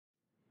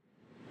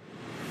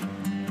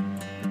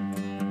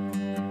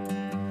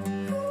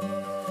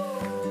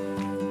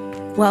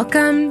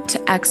Welcome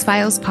to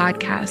X-Files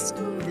Podcast,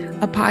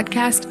 a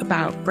podcast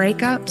about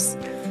breakups,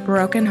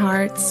 broken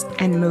hearts,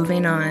 and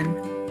moving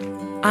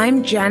on.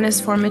 I'm Janice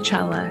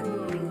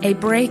Formicella, a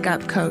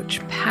breakup coach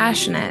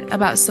passionate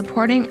about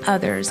supporting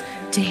others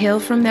to heal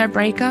from their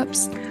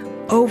breakups,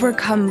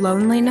 overcome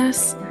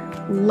loneliness,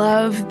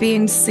 love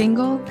being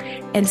single,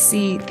 and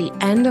see the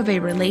end of a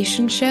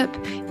relationship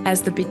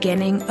as the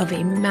beginning of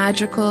a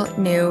magical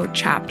new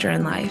chapter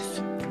in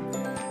life.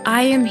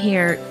 I am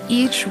here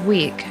each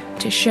week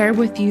to share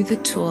with you the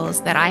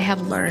tools that I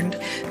have learned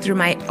through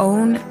my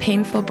own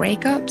painful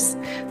breakups,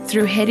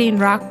 through hitting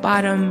rock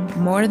bottom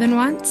more than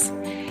once,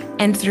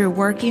 and through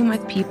working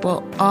with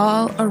people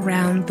all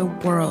around the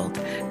world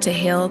to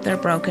heal their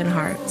broken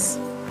hearts.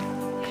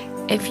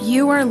 If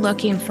you are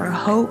looking for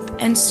hope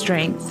and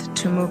strength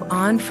to move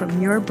on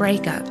from your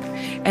breakup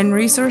and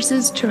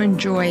resources to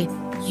enjoy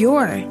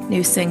your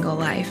new single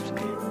life,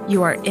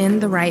 you are in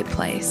the right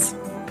place,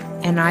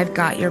 and I've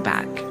got your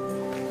back.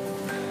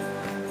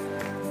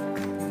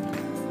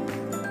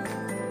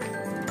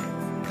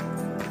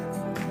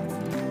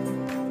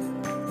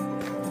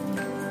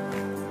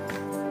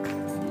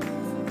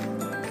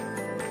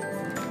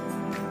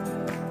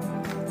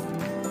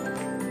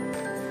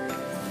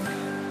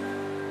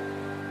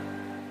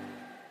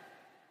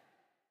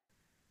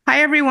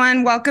 Hi,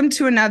 everyone. Welcome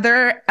to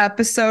another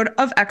episode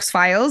of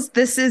X-Files.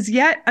 This is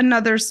yet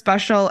another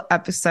special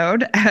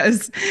episode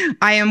as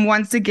I am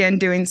once again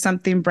doing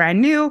something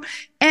brand new,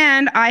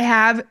 and I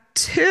have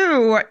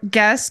two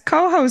guest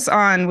co-hosts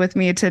on with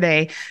me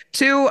today.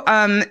 Two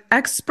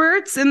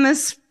experts in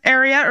this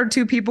area, or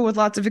two people with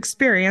lots of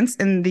experience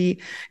in the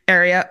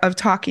area of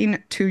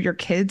talking to your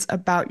kids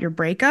about your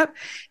breakup.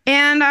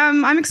 And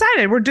I'm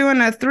excited. We're doing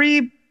a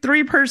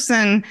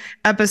three-person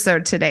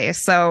episode today.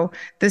 So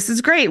this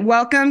is great.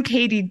 Welcome,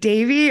 Katie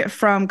Davey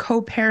from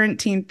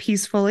Co-Parenting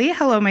Peacefully.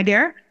 Hello, my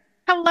dear.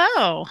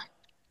 Hello.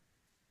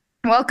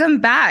 Welcome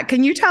back.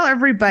 Can you tell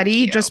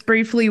everybody just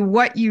briefly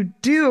what you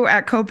do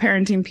at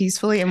Co-Parenting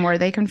Peacefully and where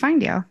they can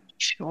find you?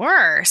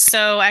 Sure.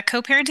 So at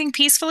Co-Parenting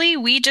Peacefully,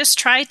 we just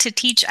try to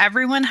teach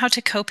everyone how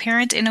to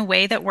co-parent in a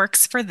way that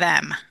works for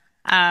them.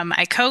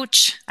 I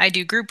coach, I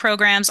do group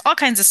programs, all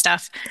kinds of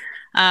stuff.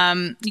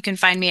 You can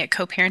find me at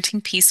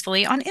Co-Parenting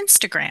Peacefully on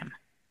Instagram.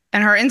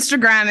 And her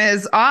Instagram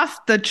is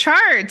off the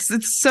charts.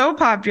 It's so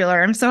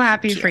popular. I'm so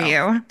happy for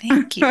you.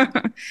 Thank you.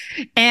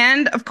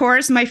 And of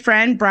course, my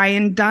friend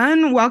Brian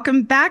Dunn.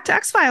 Welcome back to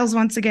X-Files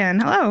once again.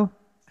 Hello.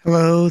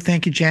 Hello.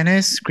 Thank you,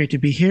 Janice. Great to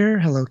be here.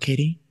 Hello,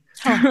 Katie.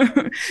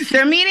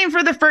 They're meeting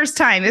for the first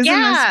time. Isn't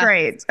this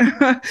great?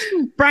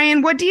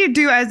 Brian, what do you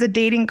do as a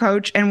dating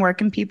coach and where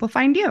can people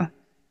find you?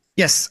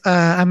 Yes,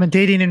 I'm a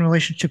dating and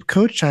relationship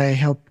coach. I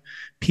help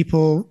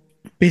people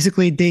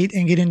basically date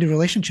and get into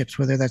relationships,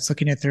 whether that's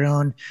looking at their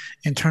own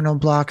internal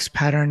blocks,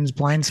 patterns,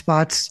 blind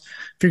spots,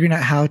 figuring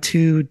out how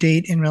to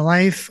date in real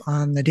life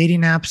on the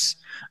dating apps,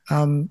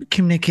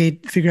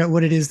 communicate, figure out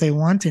what it is they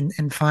want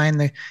and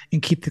find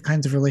and keep the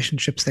kinds of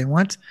relationships they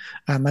want.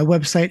 My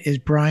website is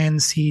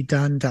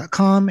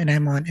briancdunn.com, and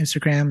I'm on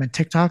Instagram and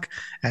TikTok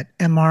at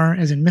MR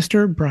as in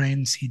Mr.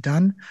 Brian C.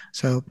 Dunn.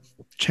 So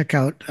check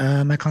out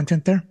my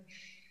content there.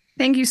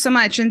 Thank you so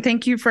much. And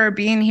thank you for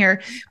being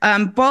here.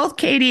 Both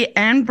Katie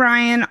and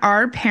Brian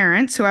are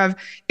parents who have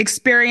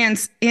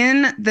experience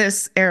in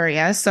this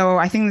area. So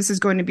I think this is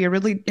going to be a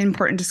really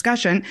important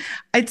discussion.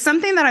 It's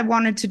something that I've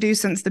wanted to do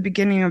since the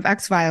beginning of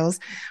X-Files,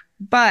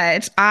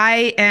 but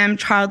I am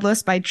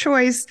childless by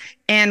choice.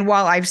 And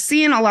while I've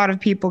seen a lot of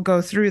people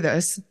go through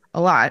this a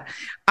lot,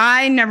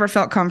 I never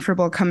felt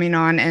comfortable coming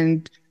on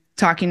and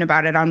talking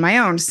about it on my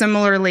own,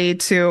 similarly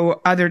to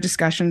other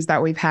discussions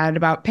that we've had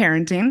about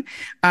parenting,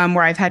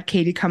 where I've had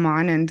Katie come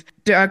on and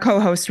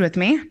co-host with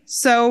me.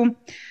 So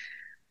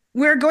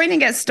we're going to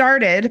get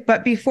started,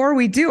 but before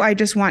we do, I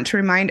just want to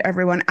remind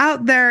everyone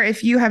out there,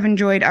 if you have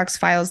enjoyed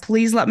X-Files,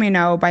 please let me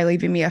know by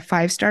leaving me a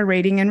 5-star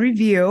rating and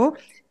review.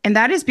 And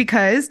that is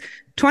because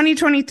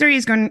 2023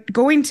 is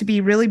going to be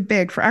really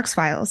big for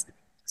X-Files.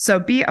 So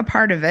be a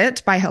part of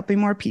it by helping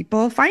more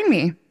people find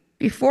me.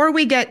 Before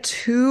we get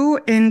too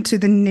into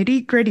the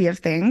nitty-gritty of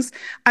things,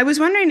 I was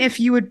wondering if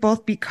you would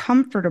both be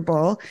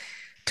comfortable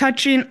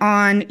touching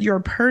on your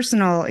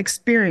personal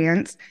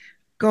experience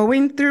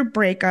going through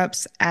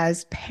breakups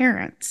as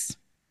parents.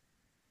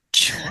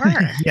 Sure.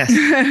 Yes.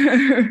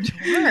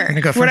 Sure.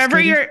 Go first, whatever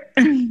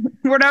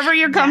Katie?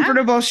 you're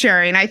comfortable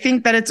sharing. I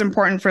think that it's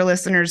important for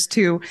listeners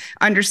to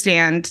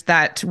understand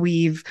that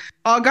we've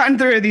all gone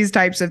through these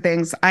types of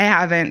things. I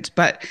haven't,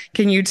 but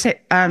can you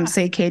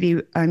say,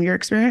 Katie, your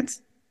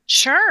experience?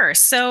 Sure.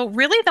 So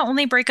really the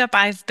only breakup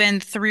I've been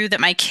through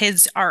that my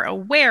kids are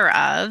aware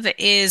of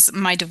is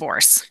my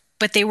divorce.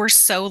 But they were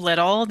so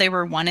little. They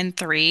were 1 and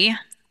 3.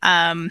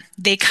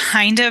 They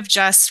kind of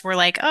just were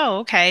like, oh,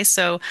 okay,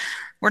 so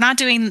we're not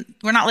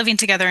living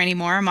together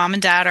anymore. Mom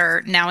and dad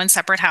are now in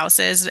separate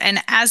houses. And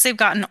as they've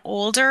gotten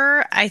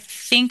older, I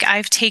think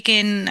I've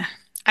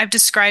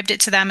described it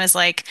to them as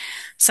like,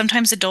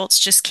 sometimes adults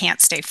just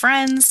can't stay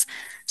friends.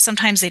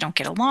 Sometimes they don't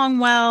get along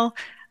well.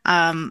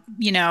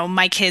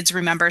 My kids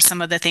remember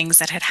some of the things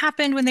that had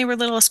happened when they were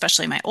little,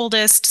 especially my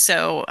oldest.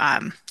 So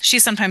she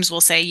sometimes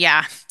will say,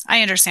 "Yeah,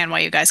 I understand why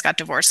you guys got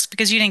divorced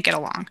because you didn't get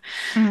along."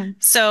 Mhm.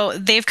 So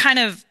they've kind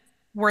of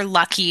were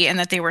lucky in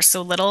that they were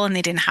so little and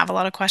they didn't have a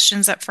lot of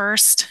questions at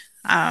first.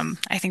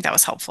 I think that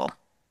was helpful.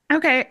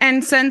 Okay.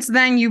 And since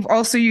then, you've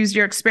also used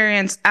your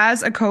experience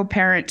as a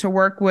co-parent to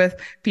work with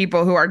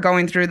people who are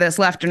going through this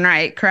left and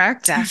right,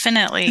 correct?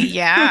 Definitely.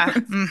 Yeah.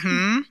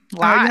 Mm-hmm.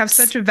 Oh, you have Lots.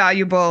 such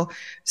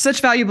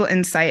valuable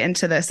insight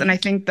into this. And I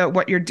think that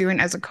what you're doing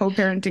as a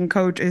co-parenting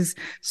coach is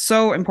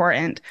so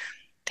important.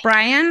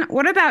 Brian,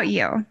 what about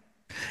you?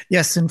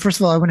 Yes, and first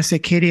of all, I want to say,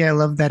 Katie, I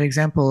love that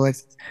example.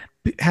 It's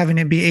having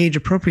it be age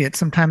appropriate.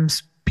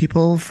 Sometimes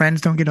people,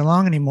 friends, don't get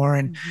along anymore,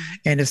 Mhm.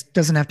 and it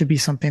doesn't have to be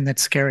something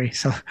that's scary.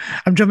 So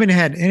I'm jumping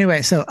ahead.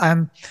 Anyway,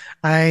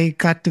 I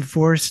got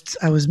divorced.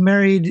 I was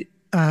married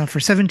for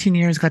 17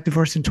 years. Got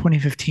divorced in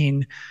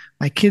 2015.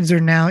 My kids are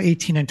now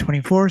 18 and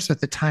 24. So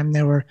at the time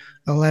they were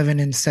 11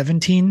 and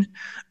 17.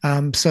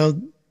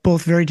 So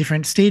both very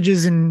different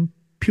stages in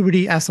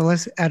puberty,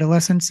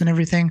 adolescence, and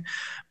everything,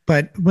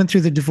 but went through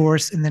the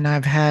divorce. And then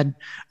I've had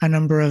a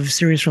number of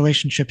serious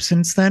relationships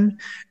since then.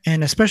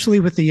 And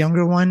especially with the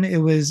younger one, it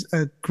was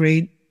a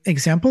great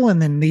example.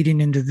 And then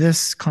leading into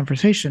this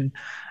conversation,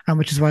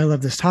 which is why I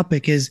love this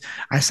topic, is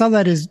I saw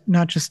that as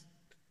not just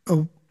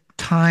a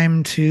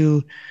time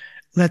to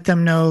let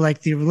them know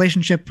like the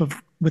relationship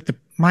of with the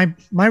my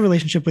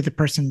relationship with the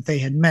person that they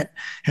had met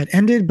had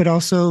ended, but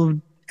also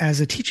as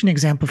a teaching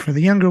example for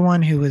the younger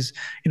one who was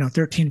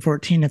 13,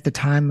 14 at the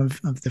time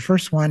of the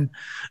first one,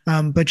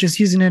 but just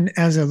using it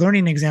as a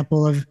learning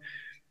example of,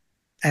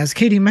 as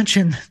Katie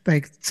mentioned,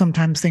 like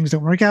sometimes things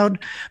don't work out,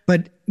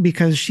 but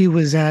because she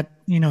was at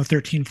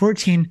 13,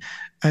 14,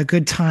 a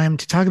good time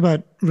to talk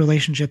about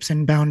relationships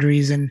and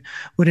boundaries and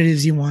what it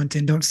is you want,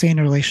 and don't stay in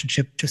a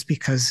relationship just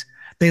because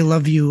they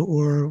love you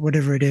or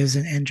whatever it is,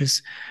 and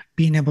just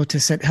being able to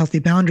set healthy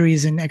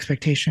boundaries and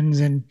expectations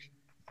and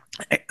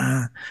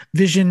uh,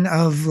 vision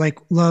of like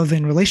love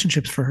and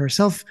relationships for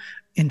herself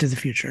into the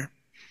future.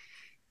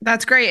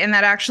 That's great. And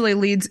that actually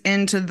leads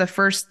into the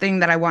first thing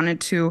that I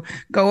wanted to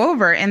go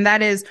over. And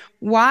that is,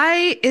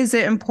 why is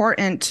it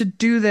important to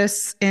do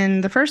this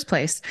in the first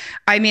place?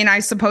 I mean, I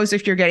suppose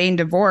if you're getting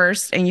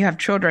divorced and you have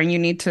children, you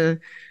need to,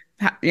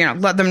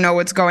 let them know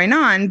what's going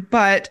on.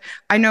 But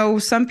I know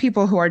some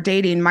people who are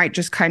dating might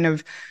just kind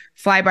of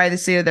fly by the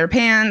seat of their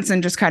pants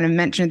and just kind of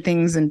mention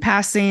things in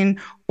passing,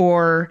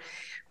 or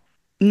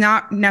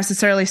not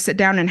necessarily sit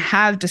down and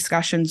have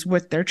discussions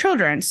with their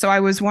children. So I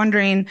was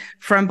wondering,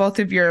 from both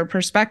of your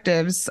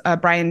perspectives,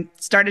 Brian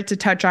started to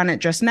touch on it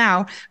just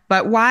now,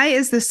 but why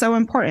is this so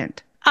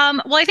important?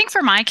 Well, I think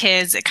for my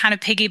kids, kind of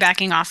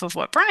piggybacking off of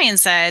what Brian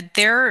said,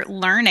 they're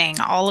learning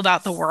all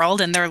about the world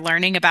and they're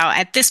learning about,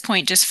 at this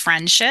point, just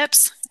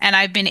friendships. And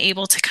I've been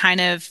able to kind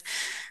of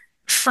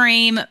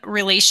frame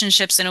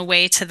relationships in a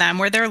way to them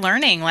where they're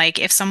learning, like,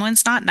 if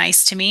someone's not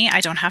nice to me,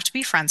 I don't have to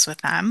be friends with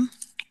them.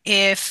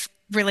 If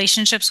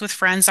relationships with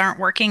friends aren't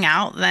working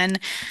out, then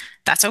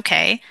that's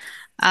okay.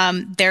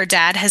 Their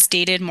dad has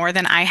dated more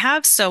than I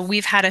have, so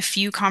we've had a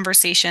few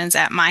conversations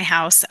at my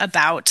house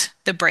about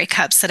the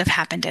breakups that have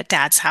happened at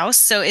dad's house.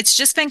 So it's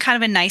just been kind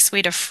of a nice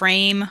way to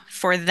frame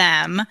for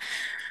them,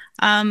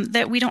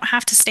 that we don't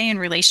have to stay in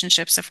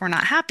relationships if we're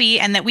not happy,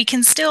 and that we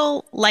can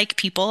still like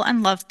people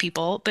and love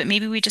people, but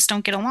maybe we just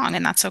don't get along,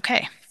 and that's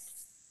okay.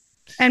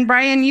 And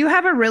Brian, you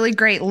have a really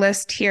great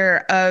list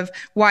here of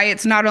why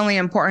it's not only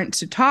important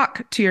to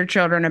talk to your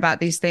children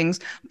about these things,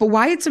 but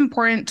why it's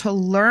important to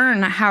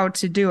learn how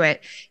to do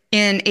it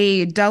in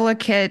a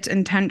delicate,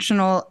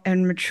 intentional,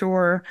 and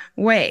mature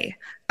way.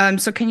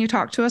 So, can you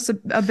talk to us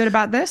a bit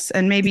about this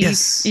and maybe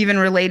Yes. even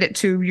relate it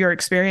to your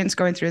experience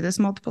going through this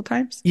multiple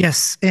times?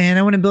 Yes. And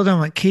I want to build on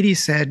what Katie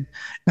said,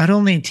 not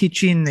only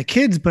teaching the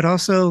kids, but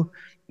also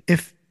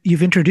if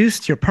you've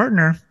introduced your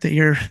partner that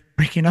you're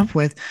breaking up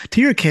with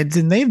to your kids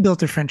and they've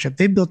built a friendship,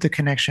 they've built a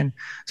connection.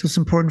 So it's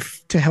important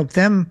to help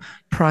them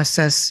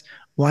process,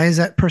 why is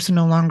that person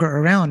no longer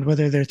around,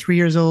 whether they're 3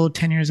 years old,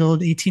 10 years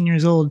old, 18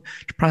 years old,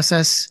 to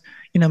process,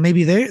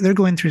 maybe they're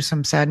going through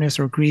some sadness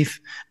or grief,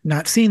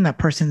 not seeing that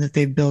person that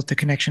they've built a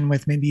connection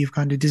with. Maybe you've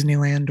gone to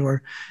Disneyland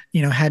or,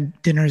 had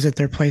dinners at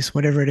their place,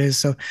 whatever it is.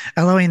 So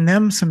allowing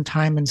them some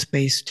time and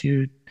space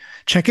to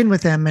check in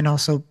with them and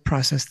also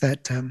process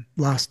that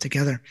loss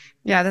together.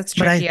 Yeah, that's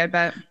But tricky, I, I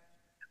bet.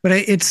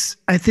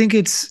 I think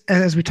it's,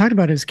 as we talked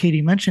about, as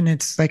Katie mentioned,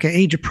 it's like an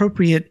age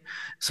appropriate.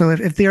 So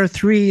if they are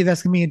 3,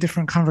 that's going to be a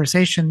different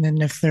conversation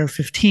than if they're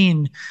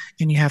 15,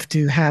 and you have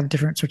to have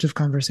different sorts of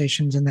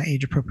conversations in that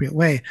age appropriate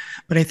way.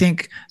 But I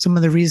think some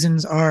of the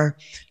reasons are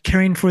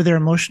caring for their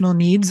emotional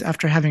needs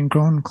after having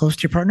grown close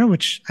to your partner,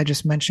 which I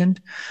just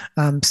mentioned,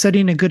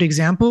 setting a good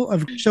example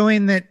of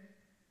showing that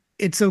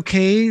it's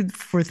okay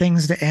for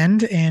things to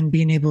end and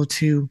being able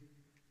to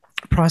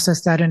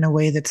process that in a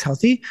way that's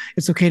healthy.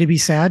 It's okay to be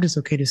sad. It's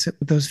okay to sit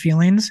with those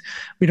feelings.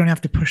 We don't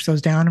have to push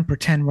those down and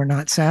pretend we're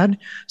not sad.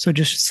 So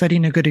just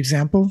setting a good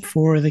example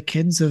for the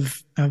kids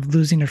of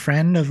losing a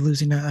friend, of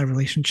losing a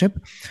relationship,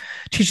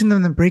 teaching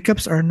them that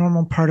breakups are a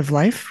normal part of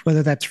life,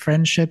 whether that's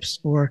friendships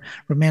or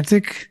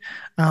romantic,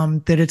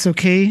 that it's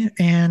okay.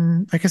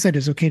 And like I said,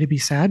 it's okay to be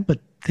sad, but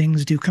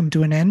things do come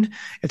to an end.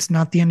 It's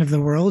not the end of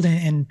the world.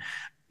 And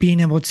being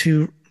able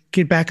to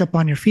get back up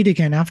on your feet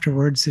again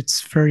afterwards,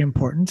 it's very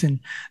important. And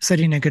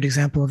setting a good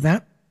example of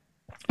that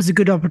is a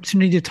good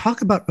opportunity to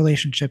talk about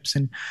relationships.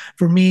 And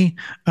for me,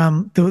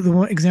 the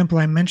one example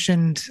I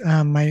mentioned,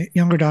 my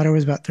younger daughter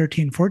was about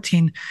 13,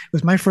 14. It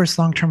was my first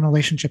long-term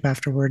relationship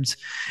afterwards.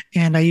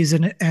 And I use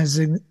it as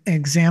an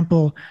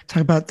example,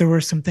 talk about there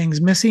were some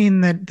things missing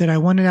that I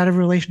wanted out of a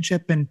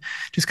relationship, and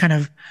just kind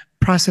of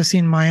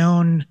processing my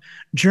own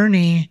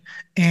journey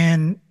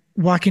and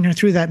walking her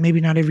through that.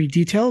 Maybe not every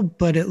detail,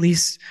 but at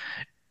least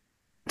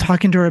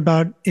talking to her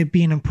about it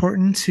being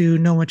important to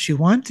know what you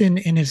want, and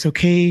it's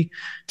okay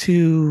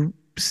to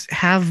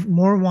have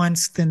more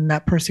wants than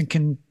that person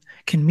can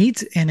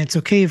meet, and it's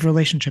okay if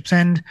relationships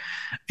end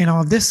and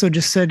all of this. So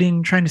just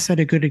trying to set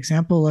a good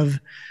example of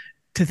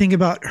to think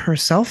about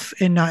herself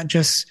and not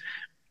just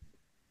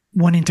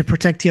wanting to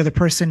protect the other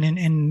person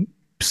and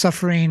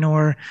suffering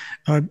or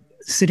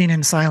sitting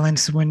in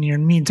silence when your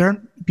needs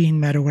aren't being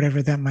met or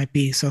whatever that might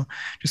be. So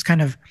just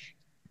kind of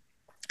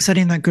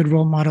setting that good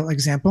role model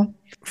example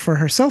for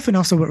herself, and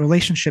also what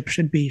relationship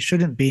should be,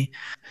 shouldn't be.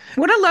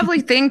 What a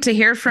lovely thing to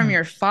hear from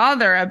your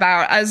father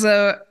about. As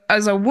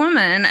a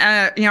woman,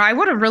 I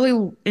would have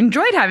really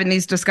enjoyed having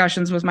these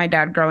discussions with my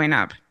dad growing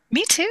up.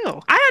 Me too.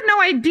 I had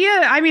no idea.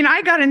 I mean,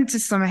 I got into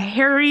some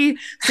hairy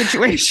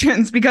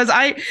situations because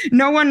I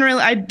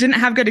didn't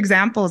have good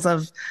examples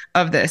of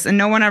this, and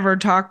no one ever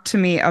talked to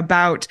me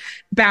about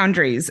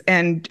boundaries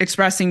and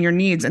expressing your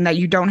needs, and that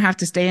you don't have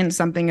to stay in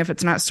something if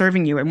it's not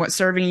serving you, and what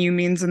serving you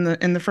means in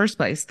the first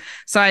place.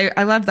 So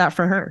I love that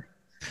for her.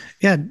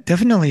 Yeah,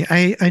 definitely.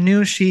 I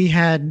knew she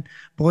had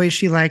boys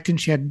she liked,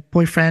 and she had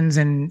boyfriends,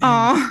 and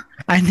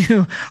I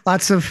knew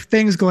lots of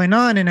things going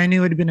on, and I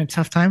knew it had been a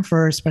tough time for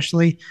her,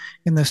 especially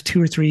in those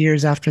 2 or 3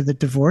 years after the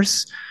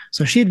divorce.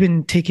 So she had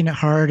been taking it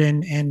hard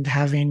and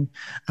having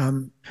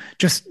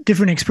just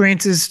different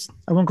experiences.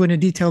 I won't go into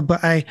detail,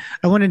 but I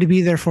wanted to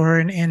be there for her.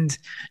 And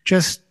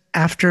just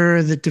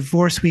after the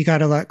divorce, we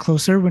got a lot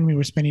closer when we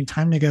were spending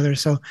time together.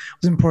 So it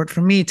was important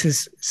for me to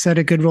set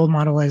a good role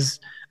model as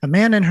a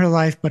man in her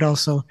life, but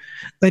also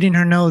letting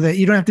her know that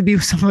you don't have to be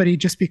with somebody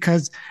just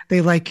because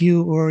they like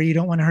you, or you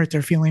don't want to hurt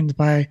their feelings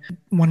by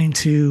wanting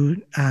to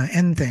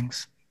end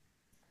things.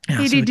 Yeah,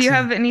 Katie, so do you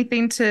have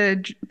anything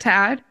to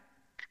add?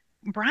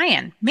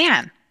 Brian,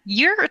 man,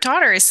 your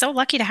daughter is so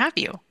lucky to have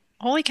you.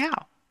 Holy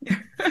cow.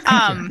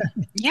 Um,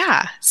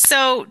 yeah.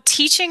 So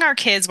teaching our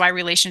kids why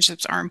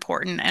relationships are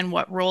important and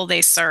what role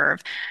they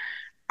serve.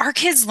 Our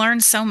kids learn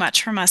so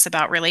much from us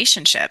about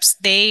relationships.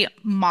 They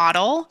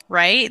model,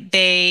 right?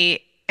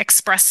 They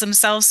express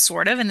themselves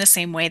sort of in the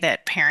same way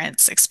that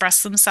parents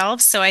express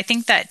themselves. So I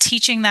think that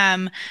teaching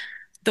them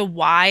the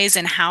whys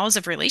and hows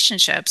of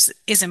relationships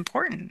is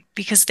important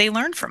because they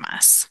learn from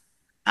us.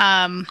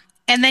 And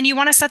then you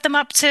want to set them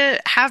up to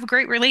have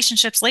great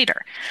relationships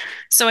later.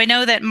 So I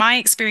know that my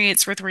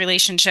experience with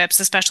relationships,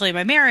 especially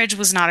my marriage,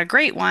 was not a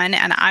great one.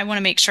 And I want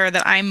to make sure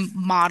that I'm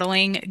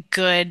modeling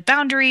good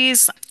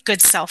boundaries,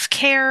 good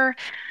self-care,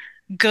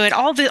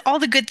 all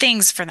the good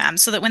things for them,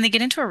 so that when they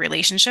get into a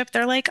relationship,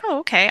 they're like, oh,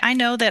 okay, I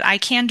know that I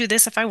can do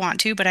this if I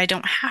want to, but I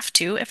don't have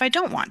to if I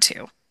don't want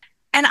to.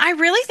 And I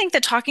really think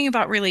that talking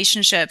about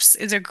relationships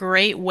is a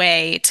great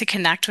way to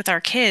connect with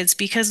our kids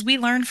because we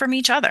learn from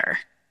each other.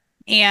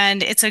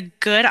 And it's a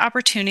good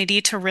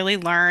opportunity to really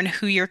learn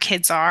who your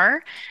kids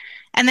are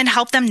and then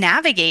help them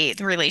navigate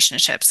the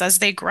relationships as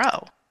they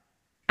grow.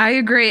 I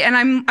agree. And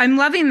I'm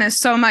loving this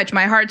so much.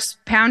 My heart's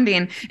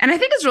pounding. And I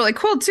think it's really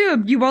cool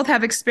too. You both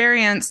have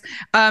experience,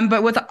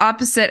 but with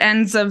opposite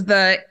ends of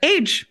the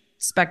age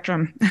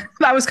spectrum.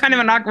 That was kind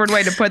of an awkward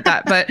way to put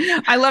that, but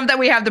I love that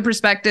we have the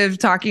perspective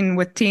talking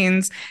with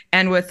teens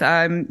and with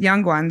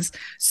young ones.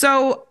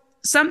 So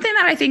something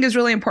that I think is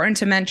really important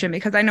to mention,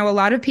 because I know a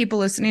lot of people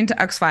listening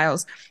to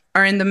X-Files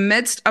are in the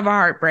midst of a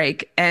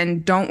heartbreak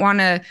and don't want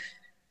to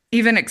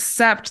even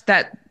accept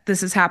that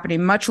this is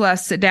happening, much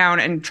less sit down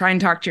and try and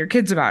talk to your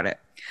kids about it.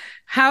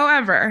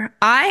 However,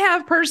 I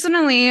have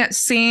personally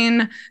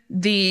seen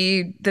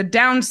the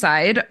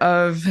downside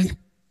of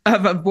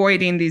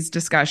avoiding these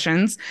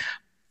discussions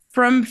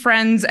from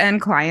friends and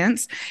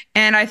clients.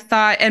 And I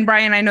thought, and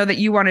Brian, I know that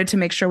you wanted to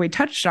make sure we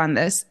touched on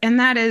this, and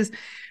that is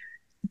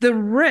the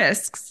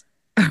risks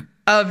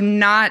of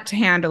not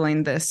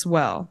handling this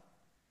well.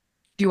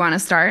 Do you want to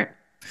start?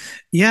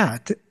 Yeah,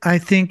 I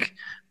think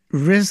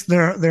risks,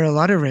 there are a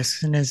lot of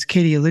risks. And as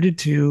Katie alluded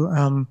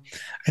to,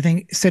 I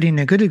think setting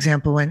a good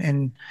example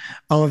and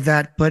all of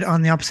that. But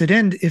on the opposite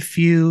end, if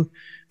you,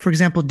 for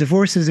example,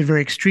 divorce is a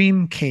very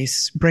extreme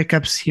case,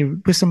 breakups, you're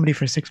with somebody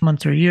for 6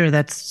 months or a year,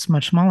 that's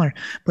much smaller.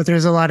 But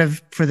there's a lot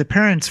of, for the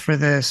parents, for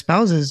the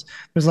spouses,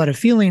 there's a lot of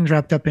feelings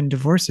wrapped up in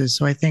divorces.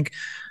 So I think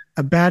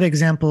a bad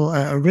example,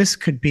 a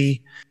risk could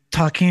be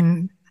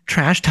talking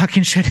trash,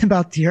 talking shit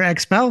about your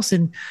ex-spouse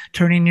and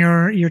turning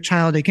your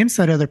child against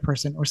that other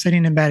person, or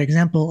setting a bad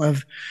example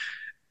of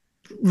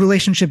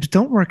relationships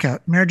don't work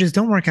out, marriages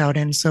don't work out.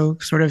 And so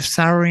sort of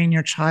souring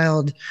your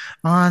child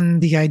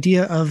on the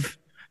idea of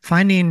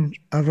finding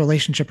a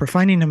relationship or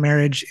finding a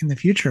marriage in the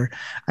future.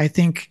 I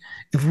think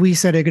if we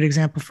set a good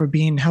example for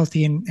being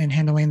healthy and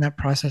handling that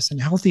process in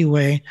a healthy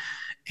way,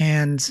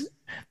 and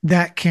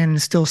that can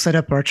still set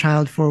up our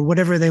child for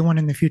whatever they want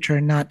in the future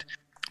and not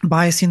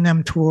biasing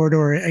them toward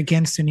or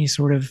against any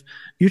sort of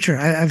future.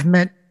 I've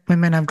met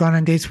women, I've gone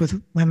on dates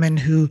with women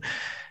who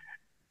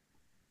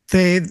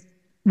they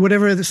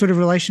whatever the sort of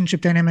relationship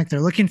dynamic they're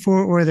looking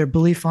for or their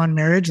belief on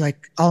marriage,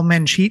 like all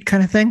men cheat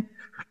kind of thing.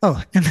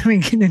 Oh, and then we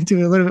get into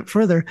it a little bit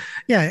further.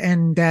 Yeah,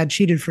 and dad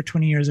cheated for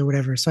 20 years or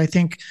whatever. So I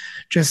think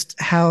just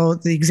how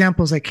the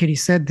examples, like Katie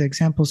said, the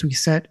examples we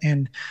set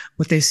and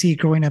what they see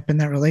growing up in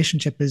that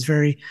relationship is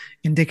very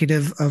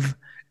indicative of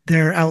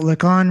their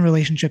outlook on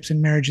relationships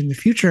and marriage in the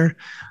future.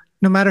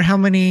 No matter how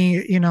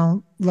many,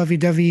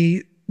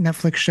 lovey-dovey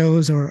Netflix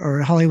shows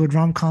or Hollywood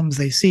rom-coms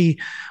they see,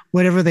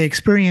 whatever they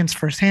experience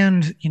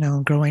firsthand,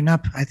 growing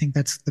up, I think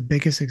that's the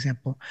biggest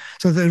example.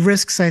 So the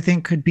risks, I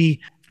think, could be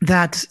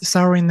that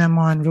souring them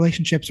on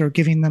relationships or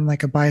giving them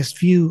like a biased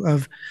view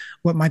of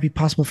what might be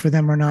possible for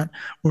them or not,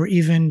 or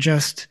even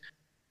just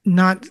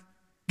not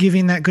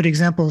giving that good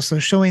example. So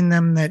showing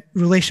them that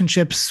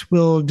relationships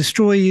will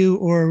destroy you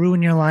or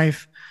ruin your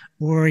life,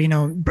 or,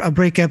 a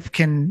breakup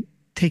can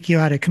take you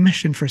out of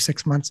commission for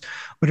 6 months,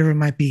 whatever it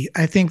might be.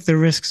 I think the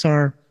risks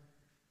are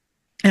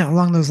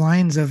along those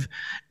lines of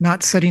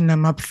not setting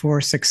them up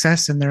for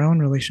success in their own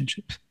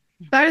relationships.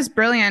 That is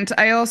brilliant.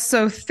 I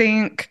also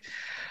think,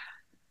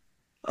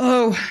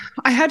 I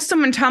had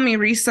someone tell me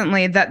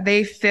recently that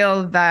they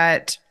feel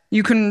that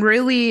you can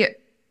really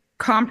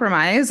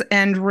compromise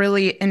and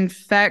really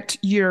infect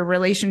your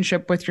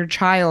relationship with your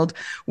child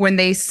when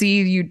they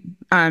see you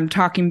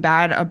talking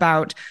bad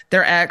about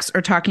their ex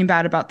or talking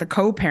bad about the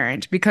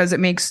co-parent, because it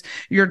makes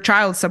your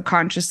child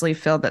subconsciously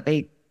feel that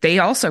they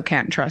also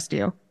can't trust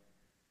you.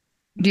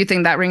 Do you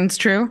think that rings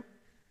true?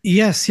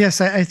 Yes,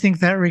 I think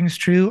that rings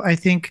true. I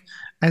think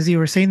as you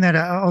were saying that,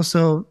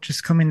 also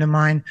just coming to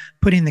mind,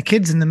 putting the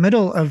kids in the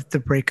middle of the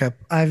breakup.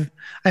 I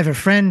have a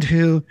friend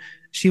who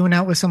she went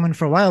out with someone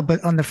for a while,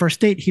 but on the first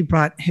date, he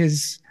brought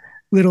his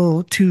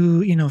little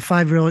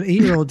 5-year-old,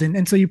 8-year-old.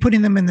 And so you're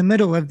putting them in the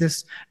middle of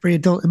this very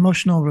adult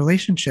emotional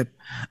relationship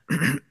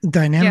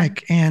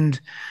dynamic. Yeah.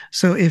 And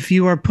so if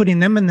you are putting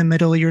them in the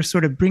middle, you're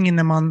sort of bringing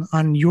them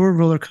on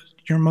your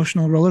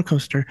emotional roller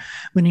coaster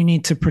when you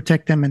need to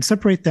protect them and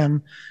separate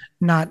them,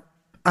 not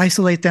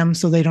isolate them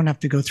so they don't have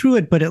to go through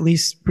it, but at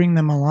least bring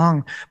them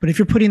along. But if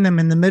you're putting them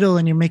in the middle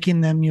and you're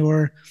making them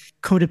your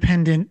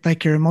codependent,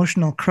 like your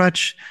emotional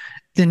crutch,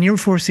 then you're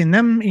forcing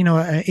them, an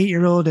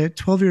 8-year-old, a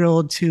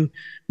 12-year-old to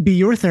be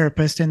your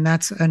therapist. And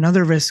that's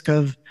another risk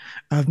of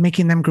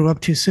making them grow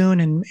up too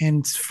soon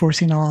and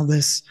forcing all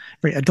this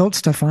very adult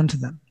stuff onto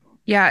them.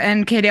 Yeah.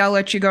 And Katie, I'll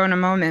let you go in a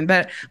moment,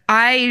 but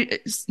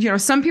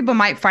some people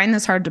might find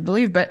this hard to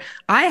believe, but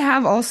I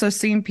have also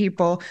seen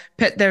people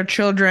put their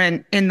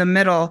children in the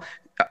middle,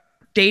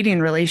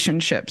 dating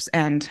relationships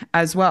and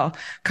as well,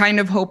 kind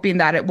of hoping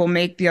that it will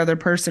make the other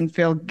person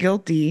feel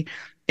guilty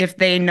if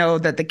they know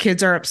that the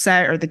kids are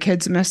upset or the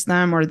kids miss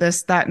them or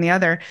this, that, and the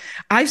other.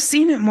 I've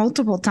seen it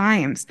multiple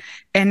times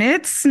and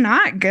it's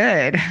not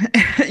good,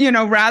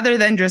 rather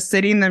than just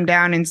sitting them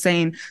down and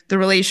saying the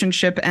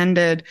relationship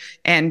ended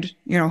and,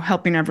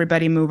 helping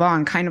everybody move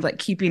on, kind of like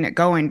keeping it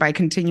going by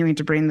continuing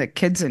to bring the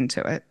kids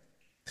into it.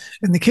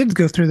 And the kids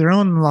go through their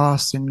own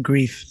loss and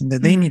grief and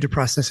that they need to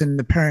process, and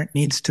the parent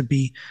needs to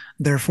be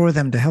there for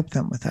them to help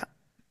them with that.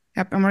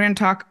 Yep. And we're going to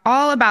talk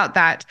all about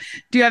that.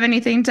 Do you have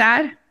anything to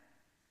add?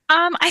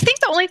 I think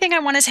the only thing I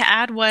wanted to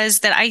add was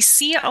that I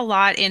see a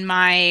lot in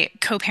my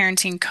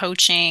co-parenting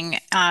coaching,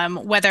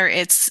 whether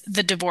it's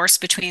the divorce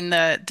between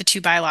the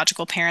two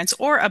biological parents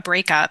or a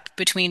breakup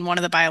between one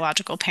of the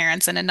biological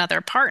parents and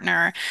another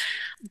partner.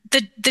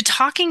 The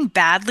talking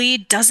badly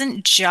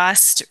doesn't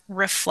just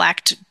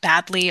reflect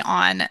badly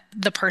on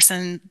the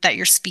person that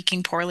you're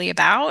speaking poorly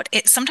about.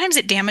 Sometimes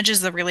it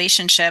damages the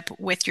relationship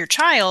with your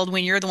child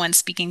when you're the one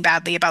speaking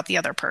badly about the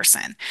other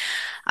person.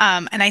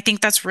 And I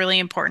think that's really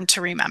important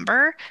to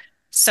remember.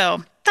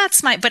 So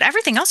but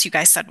everything else you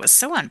guys said was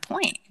so on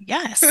point.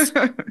 Yes.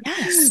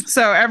 Yes.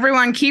 So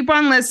everyone keep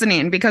on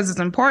listening because it's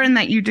important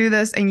that you do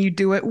this and you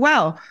do it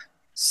well.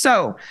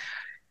 So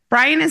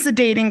Brian is a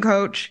dating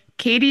coach.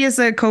 Katie is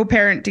a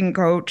co-parenting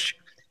coach.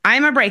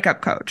 I'm a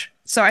breakup coach.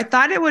 So I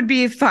thought it would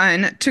be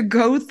fun to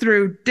go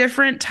through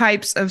different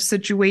types of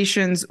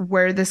situations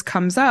where this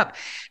comes up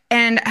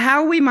and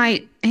how we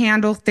might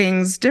handle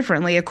things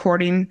differently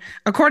according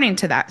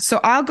to that. So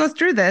I'll go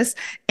through this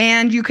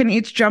and you can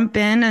each jump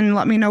in and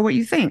let me know what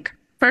you think.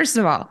 First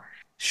of all,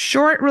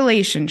 short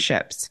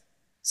relationships.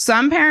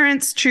 Some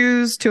parents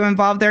choose to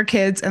involve their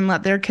kids and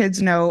let their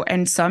kids know,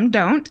 and some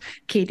don't.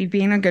 Katie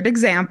being a good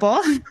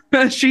example.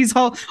 She's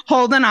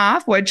holding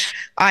off, which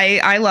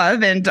I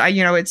love, and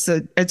it's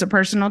a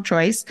personal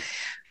choice.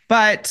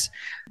 But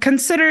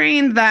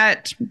considering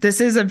that this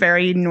is a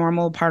very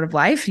normal part of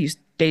life, you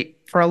date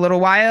for a little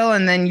while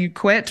and then you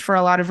quit for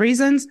a lot of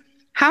reasons.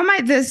 How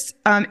might this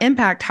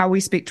impact how we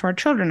speak to our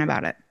children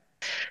about it?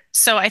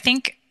 So I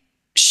think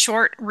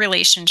short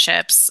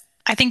relationships,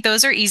 I think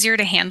those are easier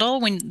to handle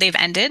when they've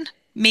ended.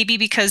 Maybe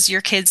because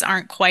your kids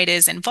aren't quite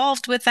as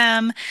involved with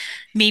them.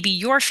 Maybe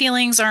your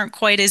feelings aren't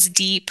quite as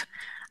deep.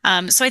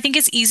 So I think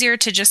it's easier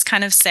to just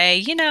kind of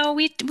say,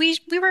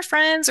 we were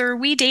friends or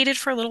we dated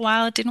for a little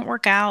while, it didn't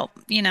work out,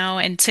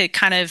 and to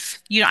kind of,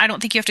 I don't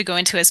think you have to go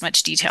into as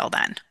much detail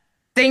then.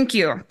 Thank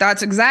you.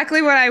 That's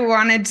exactly what I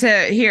wanted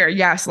to hear.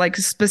 Yes, like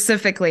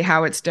specifically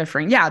how it's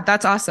different. Yeah,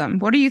 that's awesome.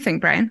 What do you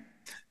think, Brian?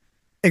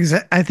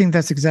 I think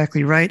that's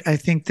exactly right. I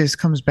think this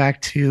comes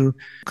back to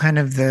kind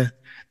of the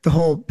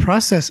whole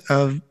process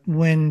of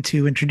when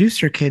to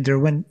introduce your kids or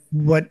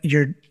what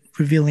you're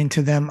revealing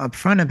to them up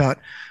front about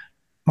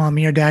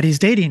mommy or daddy's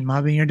dating.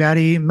 Mommy or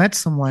daddy met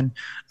someone.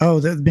 Oh,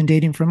 they've been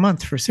dating for a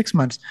month, for 6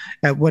 months.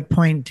 At what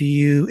point do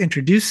you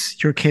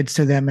introduce your kids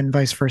to them and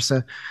vice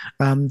versa?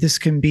 This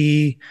can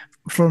be,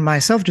 for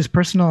myself, just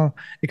personal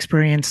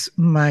experience.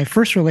 My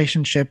first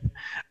relationship,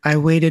 I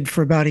waited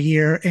for about a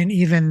year, and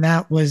even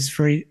that was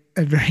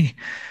a very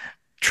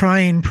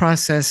trying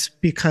process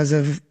because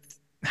of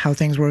how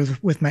things were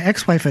with my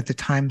ex-wife at the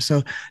time.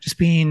 So just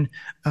being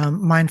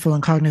mindful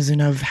and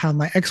cognizant of how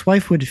my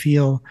ex-wife would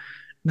feel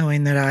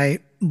knowing that I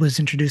was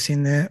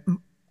introducing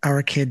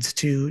our kids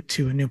to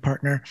a new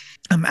partner.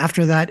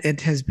 After that,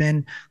 it has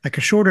been like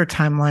a shorter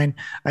timeline.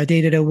 I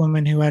dated a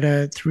woman who had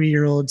a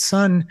 3-year-old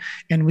son,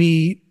 and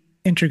we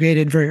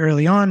integrated very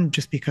early on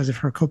just because of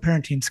her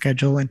co-parenting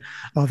schedule and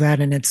all that.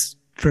 And it's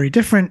very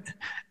different.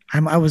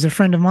 I was a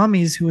friend of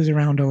mommy's who was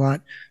around a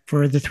lot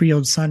for the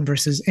 3-year-old son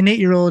versus an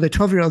 8-year-old, a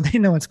 12-year-old. They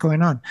know what's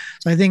going on.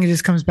 So I think it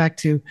just comes back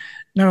to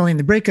not only in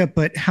the breakup,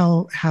 but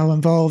how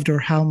involved or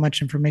how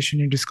much information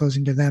you're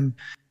disclosing to them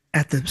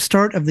at the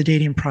start of the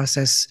dating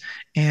process.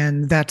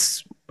 And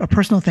that's a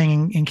personal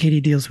thing, and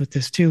Katie deals with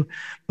this too.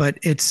 But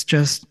it's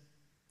just,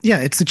 yeah,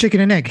 it's the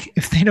chicken and egg.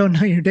 If they don't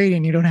know you're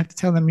dating, you don't have to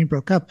tell them you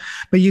broke up,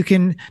 but you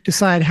can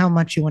decide how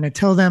much you want to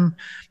tell them.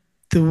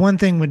 The one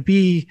thing would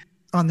be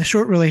on the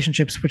short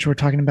relationships, which we're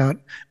talking about,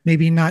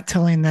 maybe not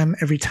telling them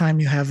every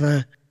time you have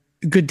a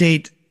good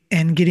date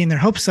and getting their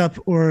hopes up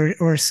or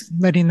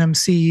letting them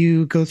see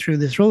you go through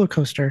this roller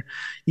coaster.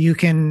 You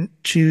can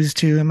choose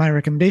to, and my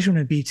recommendation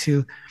would be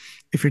to,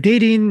 if you're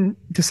dating,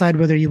 decide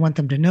whether you want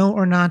them to know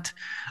or not.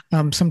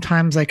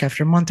 Sometimes, like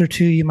after a month or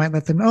two, you might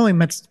let them know, I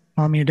met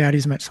mommy or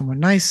daddy's met someone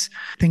nice.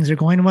 Things are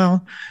going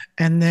well.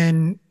 And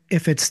then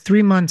if it's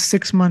 3 months,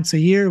 6 months, a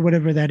year,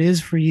 whatever that is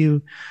for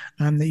you,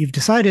 that you've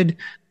decided,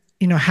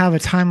 have a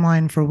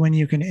timeline for when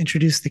you can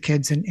introduce the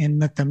kids and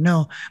let them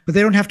know. But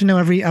they don't have to know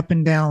every up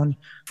and down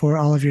for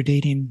all of your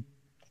dating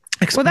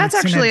experiences. Well, that's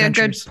actually a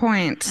good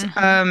point.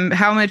 Mm-hmm.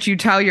 How much you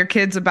tell your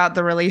kids about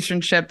the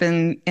relationship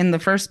in the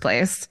first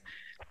place.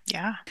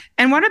 Yeah.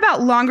 And what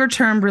about longer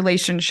term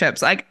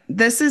relationships? Like,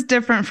 this is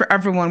different for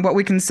everyone, what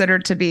we consider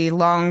to be a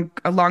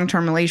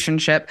long-term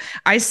relationship.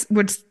 I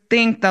would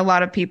think that a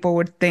lot of people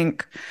would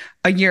think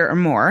a year or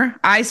more.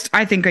 I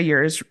think a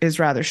year is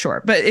rather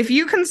short. But if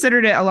you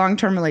considered it a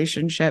long-term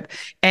relationship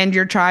and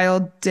your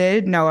child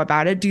did know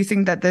about it, do you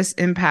think that this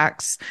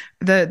impacts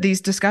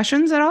these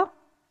discussions at all?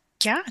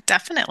 Yeah,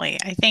 definitely.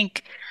 I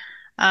think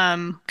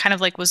kind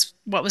of like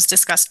what was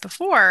discussed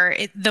before,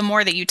 the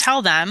more that you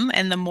tell them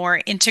and the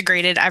more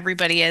integrated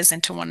everybody is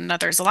into one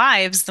another's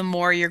lives, the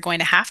more you're going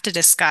to have to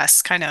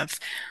discuss kind of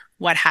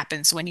what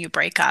happens when you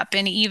break up.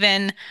 And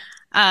even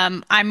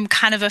I'm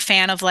kind of a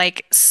fan of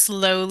like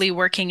slowly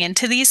working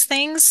into these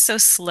things. So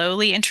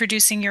slowly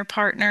introducing your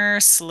partner,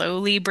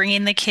 slowly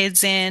bringing the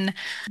kids in,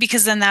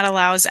 because then that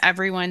allows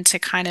everyone to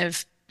kind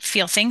of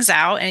feel things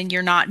out and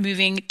you're not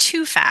moving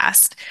too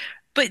fast.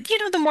 But,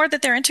 the more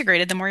that they're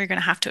integrated, the more you're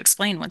going to have to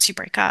explain once you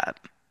break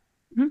up.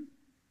 Mm-hmm.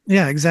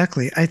 Yeah,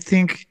 exactly. I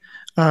think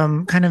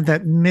kind of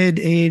that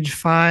mid-age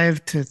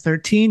 5 to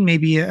 13,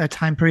 maybe a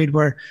time period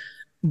where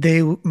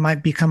they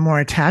might become more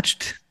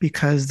attached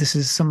because this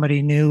is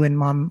somebody new in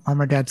mom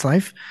or dad's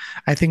life.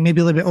 I think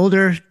maybe a little bit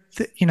older,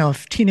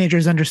 if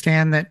teenagers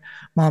understand that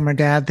mom or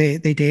dad, they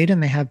date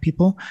and they have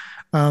people.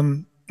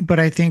 But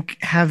I think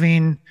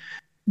having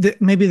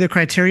maybe the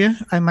criteria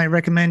I might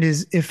recommend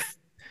is if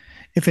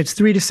it's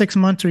 3 to 6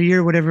 months or a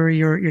year, whatever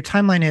your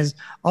timeline is,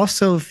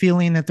 also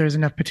feeling that there's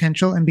enough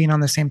potential and being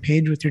on the same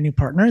page with your new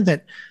partner,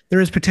 that there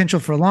is potential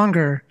for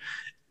longer,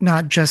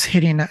 not just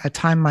hitting a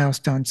time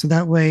milestone. So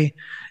that way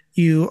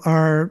you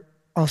are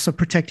also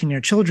protecting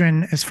your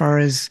children as far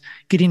as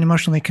getting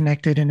emotionally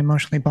connected and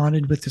emotionally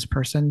bonded with this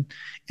person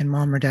in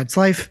mom or dad's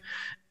life.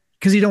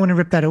 because you don't want to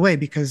rip that away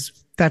because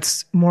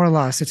that's more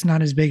loss. It's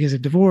not as big as a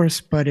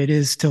divorce, but it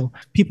is still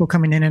people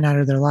coming in and out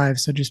of their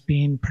lives. So just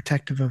being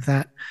protective of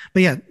that.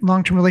 But yeah,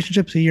 long-term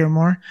relationships, a year or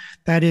more,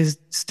 that is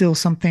still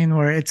something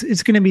where it's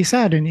going to be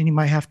sad, and you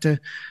might have to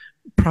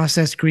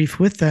process grief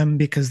with them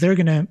because they're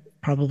going to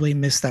probably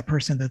miss that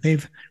person that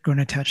they've grown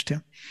attached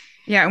to.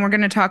 Yeah, and we're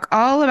going to talk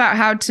all about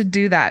how to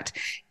do that.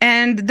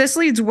 And this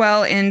leads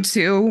well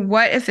into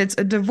what if it's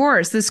a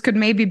divorce? This could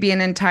maybe be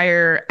an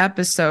entire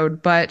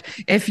episode, but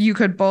if you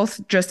could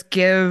both just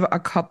give a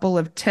couple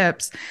of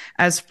tips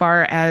as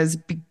far as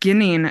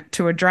beginning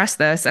to address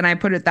this. And I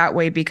put it that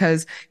way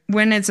because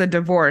when it's a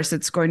divorce,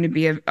 it's going to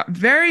be a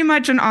very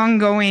much an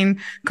ongoing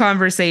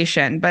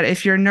conversation. But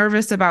if you're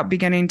nervous about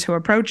beginning to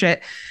approach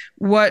it,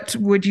 what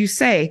would you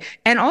say?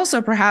 And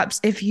also, perhaps,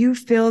 if you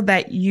feel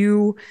that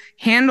you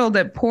handled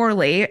it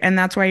poorly, and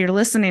that's why you're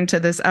listening to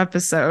this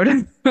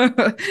episode,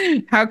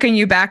 how can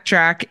you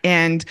backtrack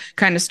and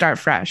kind of start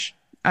fresh?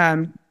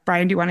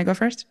 Brian, do you want to go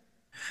first?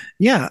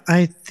 Yeah,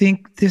 I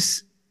think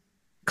this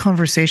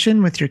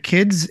conversation with your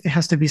kids, it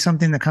has to be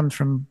something that comes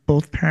from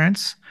both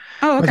parents.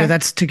 Oh, okay. Whether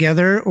that's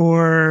together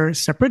or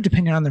separate,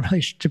 depending on the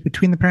relationship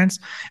between the parents.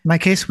 In my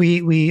case,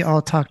 we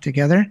all talked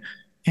together.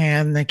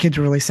 And the kids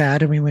were really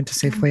sad, and we went to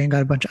Safeway and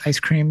got a bunch of ice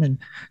cream and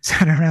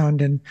sat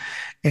around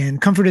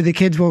and comforted the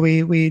kids while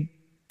we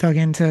dug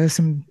into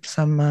some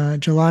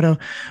gelato.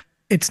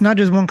 It's not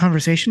just one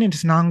conversation;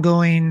 it's an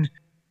ongoing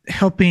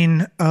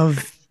helping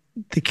of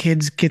the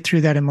kids get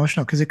through that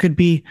emotional, because it could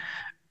be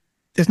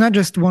there's not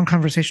just one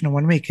conversation in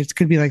 1 week. It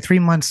could be like 3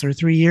 months or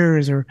 3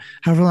 years or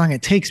however long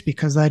it takes,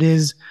 because that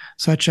is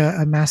such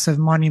a massive,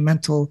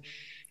 monumental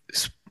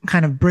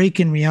kind of break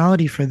in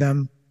reality for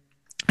them.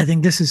 I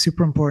think this is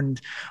super important.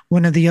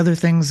 One of the other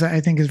things that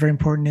I think is very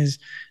important is,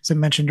 as I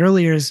mentioned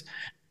earlier, is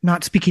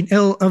not speaking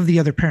ill of the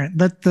other parent.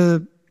 Let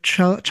the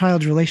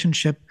child's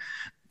relationship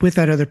with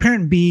that other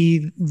parent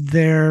be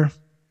their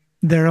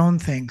own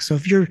thing. So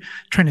if you're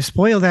trying to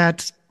spoil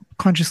that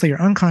consciously or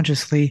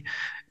unconsciously,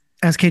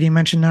 as Katie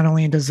mentioned, not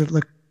only does it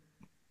look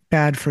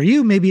bad for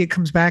you, maybe it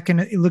comes back and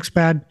it looks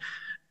bad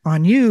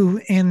on you,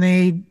 and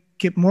they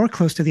get more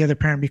close to the other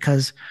parent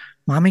because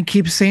mommy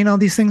keeps saying all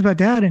these things about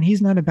dad and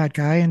he's not a bad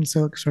guy. And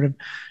so it sort of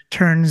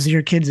turns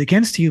your kids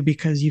against you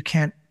because you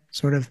can't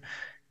sort of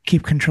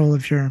keep control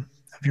of your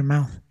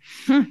mouth.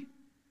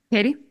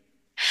 Katie?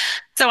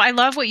 So I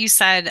love what you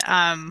said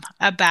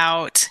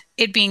about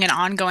it being an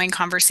ongoing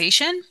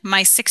conversation.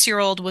 My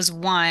 6-year-old was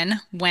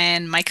 1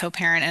 when my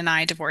co-parent and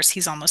I divorced.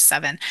 He's almost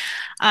 7.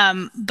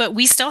 But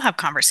we still have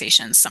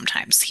conversations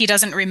sometimes. He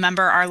doesn't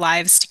remember our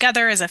lives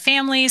together as a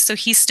family. So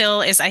he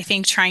still is, I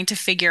think, trying to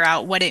figure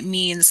out what it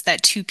means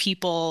that 2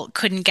 people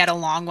couldn't get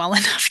along well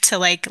enough to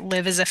like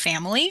live as a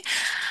family.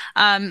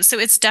 So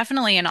it's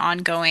definitely an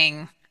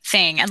ongoing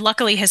thing. And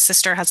luckily his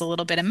sister has a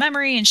little bit of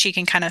memory and she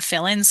can kind of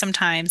fill in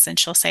sometimes, and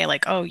she'll say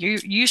like, "Oh,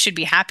 you should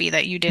be happy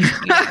that you don't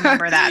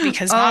remember that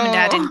because mom and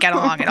dad didn't get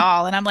along at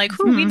all." And I'm like,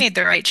 "Whoo, we made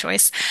the right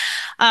choice."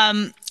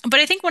 But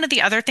I think one of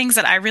the other things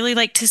that I really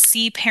like to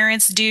see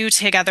parents do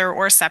together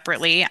or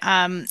separately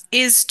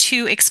is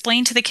to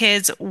explain to the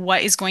kids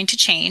what is going to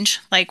change.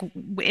 Like,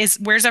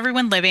 where's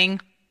everyone living?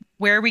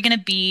 Where are we going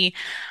to be?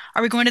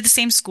 Are we going to the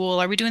same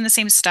school? Are we doing the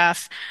same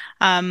stuff?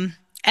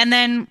 And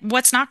then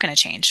what's not going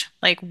to change?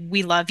 Like,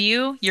 we love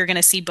you. You're going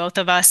to see both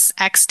of us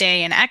X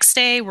day and X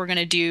day. We're going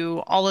to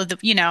do all of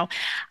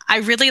I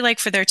really like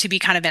for there to be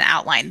kind of an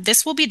outline.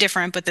 This will be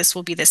different, but this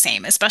will be the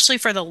same, especially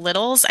for the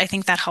littles. I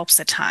think that helps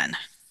a ton.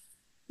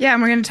 Yeah,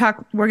 and we're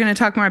going to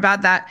talk more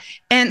about that.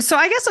 And so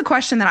I guess a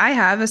question that I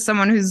have as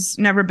someone who's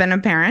never been a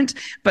parent,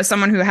 but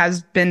someone who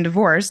has been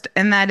divorced,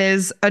 and that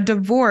is a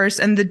divorce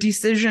and the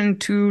decision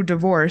to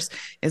divorce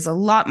is a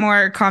lot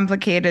more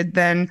complicated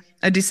than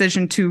a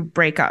decision to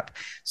break up.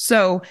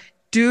 So,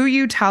 do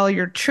you tell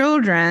your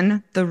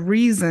children the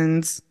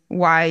reasons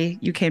why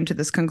you came to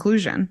this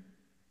conclusion?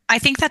 I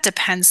think that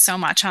depends so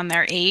much on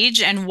their age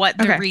and what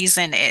the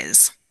reason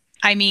is.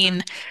 I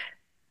mean,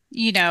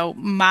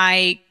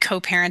 my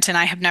co-parent and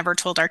I have never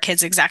told our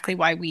kids exactly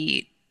why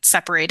we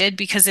separated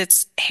because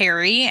it's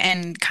hairy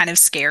and kind of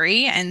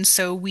scary. And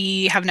so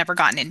we have never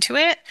gotten into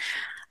it.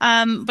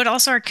 But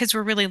also our kids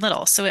were really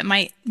little. So it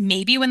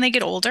maybe when they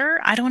get older,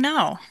 I don't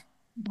know.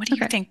 What do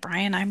you think,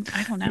 Brian? I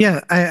don't know.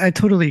 Yeah, I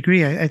totally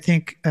agree. I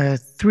think a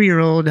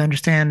 3-year-old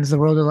understands the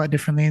world a lot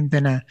differently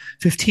than a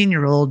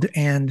 15-year-old,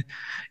 and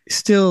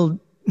still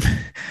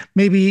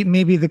maybe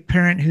the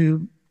parent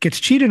who gets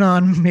cheated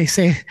on may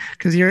say,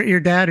 because your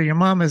dad or your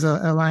mom is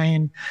a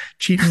lying,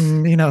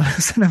 cheating,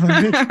 son of a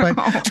bitch.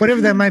 But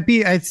whatever that might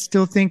be, I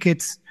still think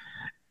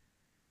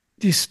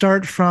you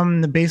start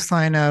from the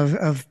baseline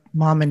of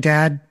mom and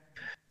dad.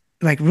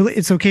 Like, really,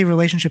 it's okay.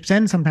 Relationships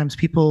end. Sometimes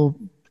people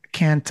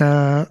can't,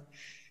 I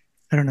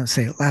don't know,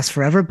 say it lasts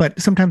forever, but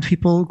sometimes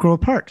people grow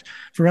apart.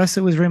 For us,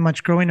 it was very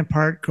much growing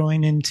apart,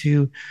 growing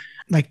into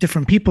like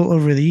different people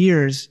over the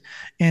years.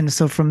 And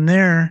so from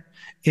there,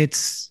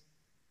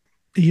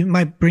 you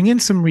might bring in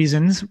some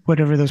reasons,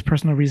 whatever those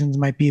personal reasons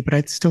might be, but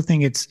I still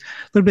think it's a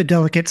little bit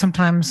delicate.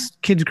 Sometimes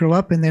kids grow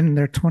up and then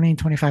they're 20,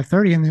 25,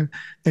 30, and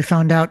they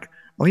found out,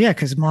 oh yeah,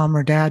 because mom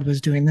or dad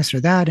was doing this or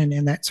that,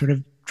 and that sort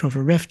of drove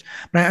a rift.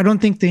 But I don't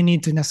think they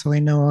need to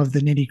necessarily know of the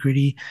nitty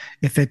gritty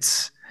if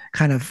it's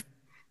kind of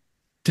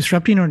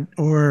disrupting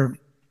or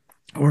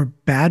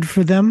bad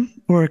for them,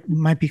 or it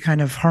might be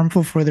kind of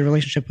harmful for the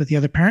relationship with the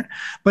other parent.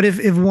 But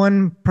if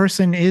one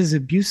person is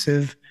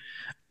abusive,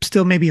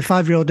 still maybe a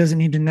 5-year old doesn't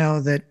need to know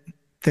that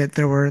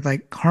there were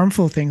like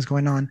harmful things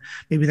going on.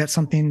 Maybe that's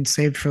something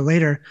saved for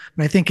later.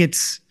 But I think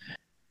it's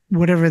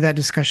whatever that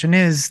discussion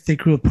is, they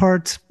grew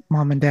apart,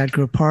 mom and dad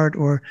grew apart,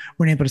 or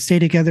weren't able to stay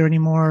together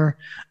anymore.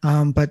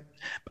 But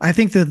I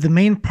think that the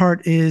main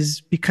part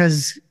is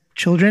because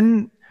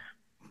children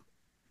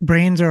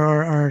brains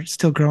are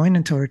still growing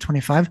until they're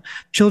 25.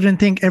 Children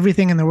think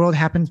everything in the world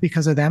happens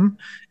because of them,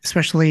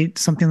 especially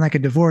something like a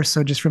divorce.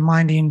 So just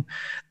reminding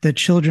the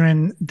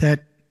children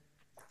that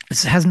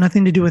this has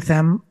nothing to do with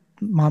them.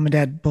 Mom and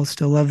dad both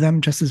still love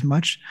them just as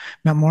much,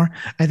 not more.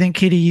 I think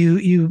Katie,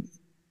 you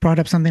brought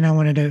up something I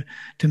wanted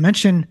to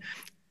mention.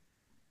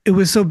 It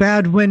was so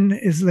bad when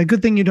it's a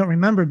good thing you don't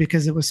remember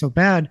because it was so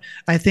bad.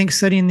 I think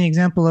setting the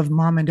example of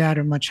mom and dad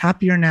are much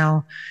happier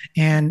now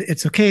and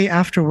it's okay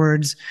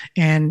afterwards,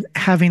 and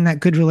having that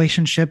good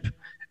relationship,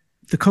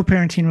 the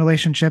co-parenting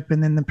relationship,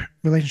 and then the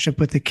relationship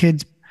with the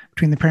kids,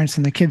 between the parents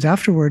and the kids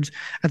afterwards.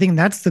 I think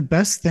that's the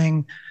best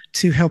thing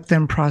to help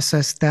them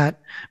process that,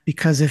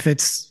 because if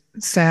it's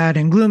sad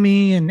and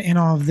gloomy and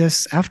all of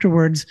this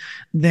afterwards,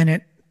 then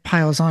it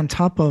piles on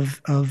top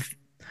of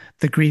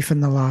the grief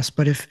and the loss.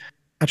 But if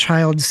a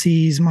child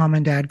sees mom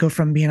and dad go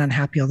from being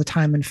unhappy all the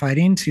time and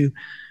fighting to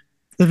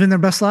living their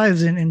best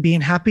lives and being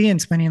happy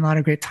and spending a lot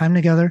of great time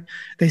together,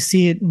 they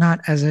see it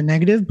not as a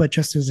negative, but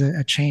just as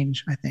a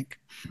change, I think.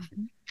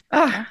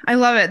 Oh, I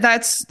love it.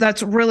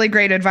 That's really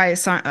great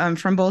advice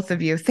from both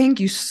of you. Thank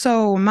you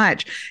so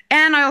much.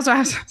 And I also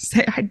have to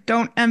say, I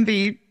don't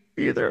envy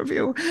either of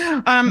you.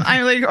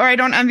 I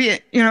don't envy,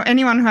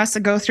 anyone who has to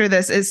go through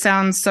this. It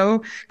sounds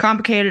so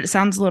complicated. It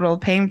sounds a little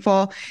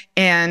painful.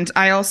 And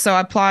I also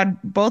applaud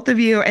both of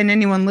you and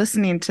anyone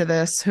listening to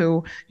this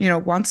who,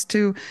 wants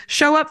to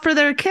show up for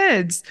their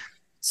kids.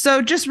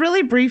 So just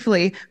really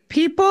briefly,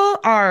 people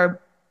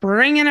are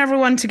bringing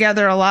everyone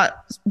together a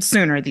lot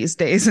sooner these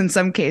days in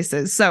some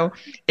cases. So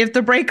if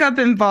the breakup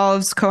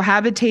involves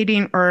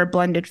cohabitating or a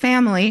blended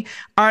family,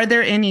 are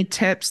there any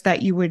tips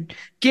that you would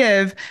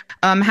give?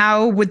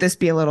 How would this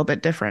be a little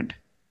bit different?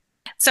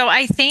 So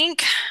I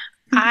think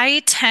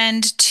I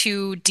tend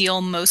to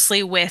deal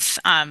mostly with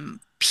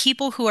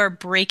people who are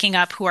breaking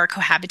up, who are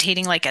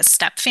cohabitating like as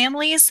step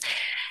families.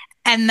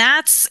 And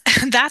that's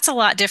that's a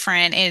lot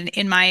different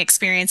in my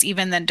experience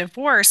even than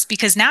divorce,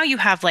 because now you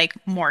have like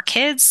more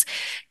kids,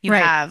 you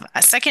Right. have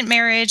a second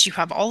marriage, you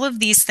have all of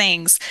these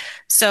things.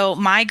 So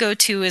my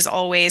go-to is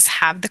always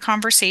have the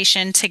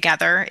conversation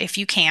together if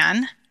you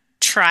can.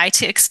 Try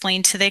to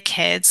explain to the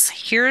kids,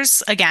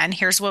 here's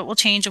what will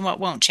change and what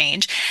won't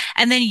change.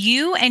 And then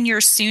you and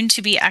your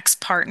soon-to-be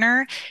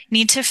ex-partner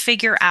need to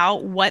figure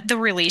out what the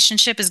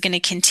relationship is going to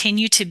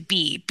continue to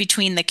be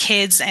between the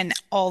kids and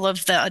all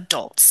of the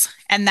adults.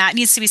 And that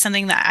needs to be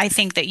something that I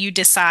think that you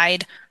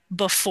decide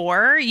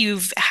before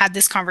you've had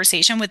this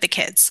conversation with the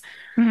kids.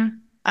 Mhm.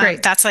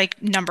 Great. That's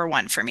like number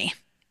one for me.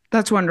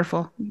 That's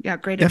wonderful. Yeah,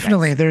 great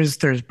Definitely. advice.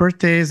 There's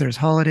birthdays, there's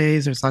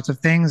holidays, there's lots of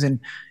things. And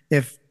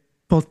if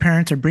both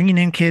parents are bringing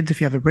in kids, if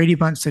you have a Brady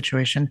Bunch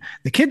situation,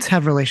 the kids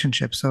have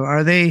relationships. So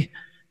are they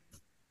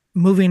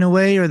moving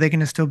away, or are they going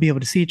to still be able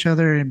to see each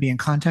other and be in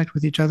contact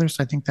with each other?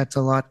 So I think that's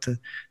a lot to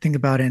think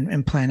about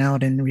and plan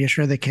out, and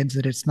reassure the kids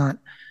that it's not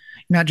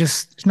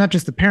just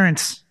the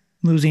parents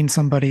losing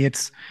somebody,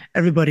 it's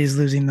everybody's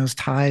losing those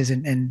ties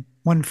in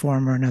one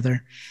form or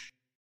another.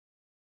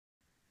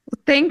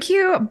 Thank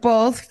you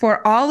both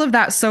for all of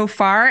that so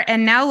far.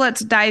 And now let's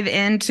dive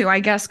into, I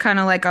guess, kind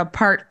of like a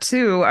part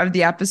two of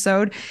the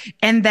episode.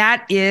 And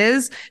that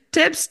is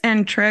tips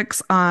and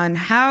tricks on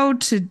how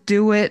to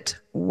do it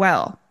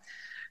well.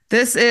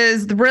 This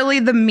is really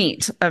the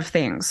meat of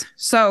things.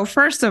 So,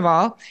 first of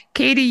all,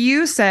 Katie,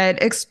 you said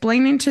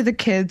explaining to the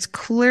kids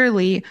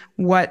clearly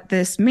what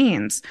this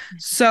means.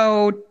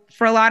 So,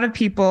 for a lot of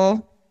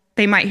people,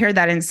 they might hear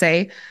that and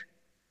say,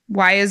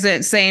 why is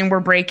it saying we're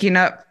breaking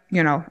up,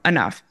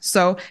 enough?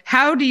 So,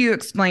 how do you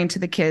explain to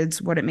the kids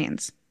what it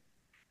means?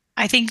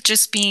 I think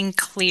just being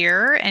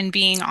clear and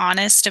being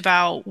honest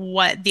about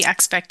what the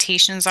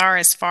expectations are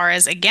as far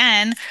as,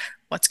 again,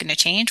 what's going to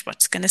change,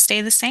 what's going to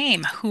stay the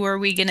same, who are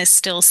we going to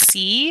still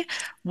see,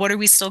 what are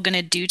we still going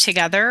to do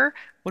together,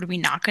 what are we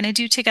not going to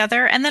do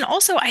together. And then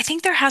also, I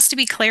think there has to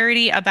be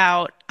clarity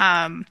about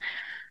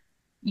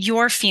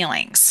your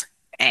feelings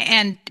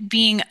and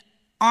being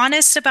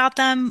honest about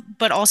them,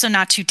 but also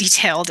not too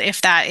detailed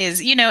if that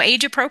is,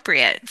 age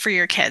appropriate for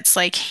your kids.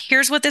 Like,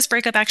 here's what this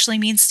breakup actually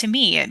means to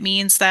me. It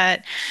means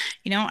that,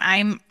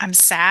 I'm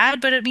sad,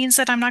 but it means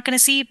that I'm not going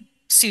to see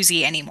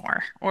Susie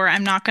anymore, or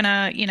I'm not going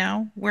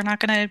to, we're not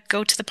going to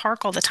go to the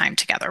park all the time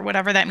together,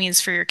 whatever that means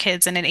for your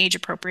kids in an age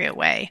appropriate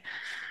way.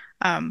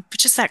 But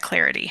just that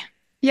clarity.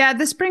 Yeah,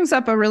 this brings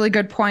up a really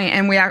good point,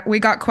 and we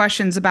got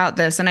questions about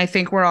this, and I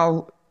think we're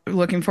all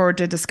looking forward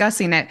to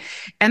discussing it.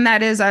 And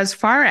that is as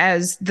far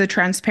as the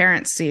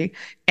transparency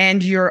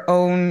and your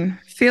own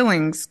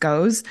feelings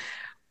goes.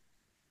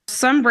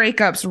 Some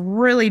breakups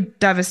really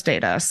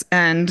devastate us.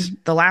 And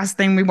the last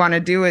thing we want to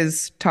do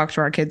is talk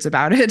to our kids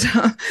about it,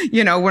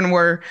 when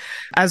we're,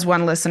 as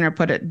one listener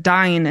put it,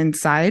 dying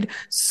inside.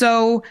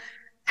 So,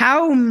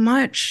 how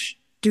much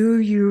do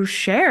you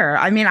share?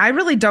 I mean, I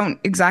really don't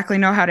exactly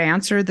know how to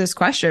answer this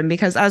question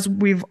because, as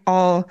we've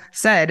all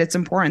said, it's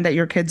important that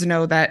your kids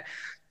know that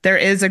there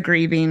is a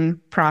grieving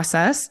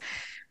process.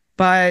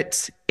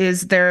 But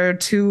is there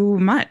too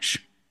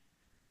much?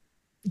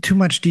 Too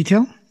much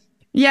detail?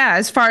 Yeah,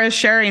 as far as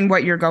sharing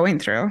what you're going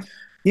through.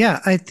 Yeah,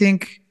 I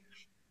think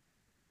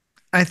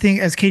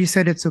as Katie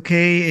said, it's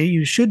okay.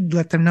 You should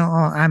let them know,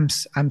 oh,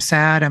 I'm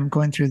sad. I'm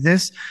going through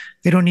this.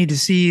 They don't need to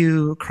see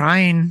you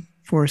crying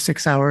for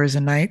 6 hours a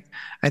night.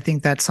 I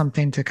think that's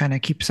something to kind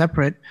of keep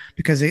separate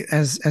because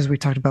as we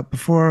talked about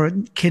before,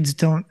 kids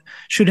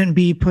shouldn't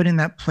be put in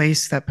that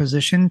place, that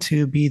position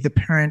to be the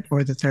parent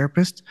or the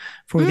therapist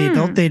for the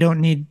adult.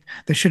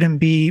 They shouldn't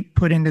be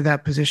put into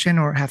that position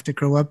or have to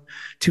grow up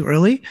too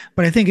early.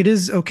 But I think it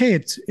is okay.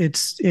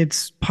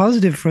 It's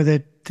positive for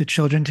the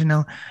children to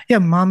know, yeah,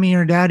 mommy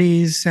or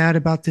daddy's sad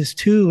about this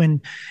too,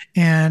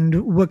 and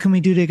what can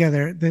we do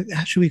together?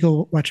 Should we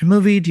go watch a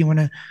movie? Do you want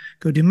to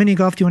go do mini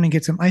golf? Do you want to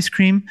get some ice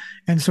cream?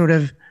 And sort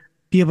of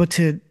be able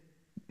to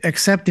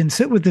accept and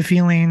sit with the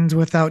feelings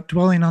without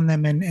dwelling on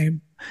them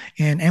and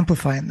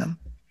amplifying them.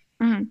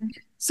 Mm-hmm.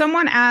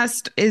 Someone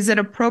asked, is it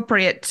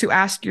appropriate to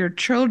ask your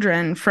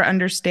children for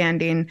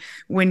understanding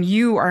when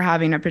you are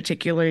having a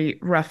particularly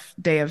rough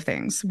day of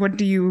things? What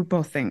do you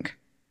both think?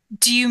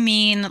 Do you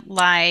mean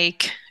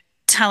like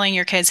telling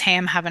your kids, hey,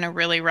 I'm having a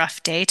really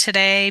rough day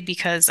today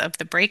because of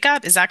the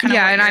breakup? Is that kind of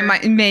Yeah, what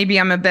and you're? maybe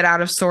I'm a bit out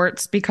of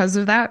sorts because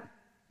of that.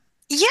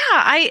 Yeah,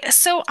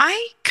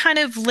 I kind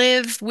of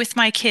live with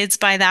my kids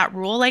by that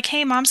rule. Like,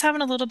 hey, mom's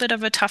having a little bit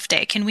of a tough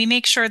day. Can we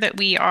make sure that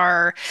we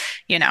are,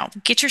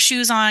 get your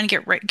shoes on,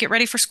 get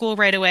ready for school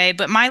right away.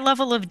 But my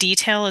level of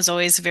detail is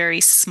always very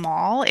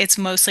small. It's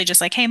mostly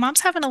just like, hey, mom's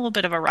having a little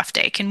bit of a rough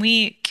day. Can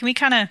we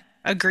kind of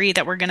agree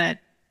that we're gonna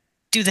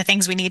do the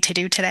things we need to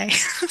do today?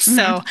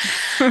 So,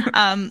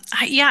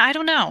 Mm-hmm. yeah, I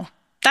don't know.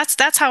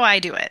 That's how I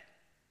do it.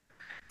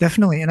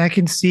 Definitely. And I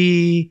can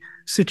see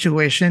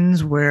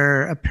situations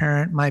where a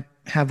parent might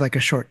have like a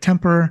short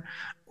temper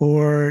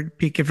or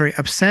get very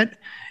upset.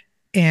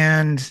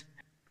 And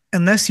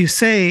unless you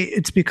say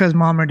it's because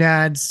mom or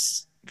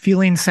dad's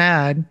feeling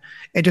sad,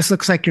 it just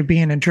looks like you're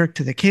being a jerk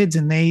to the kids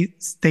and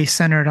they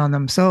center it on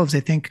themselves.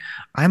 They think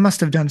I must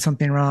have done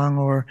something wrong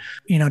or,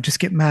 just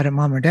get mad at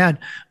mom or dad.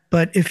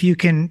 But if you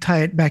can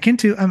tie it back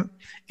into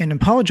and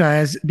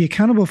apologize, be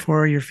accountable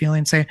for your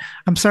feelings, say,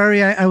 I'm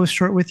sorry I was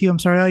short with you. I'm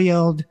sorry I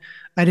yelled.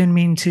 I didn't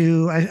mean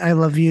to. I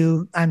love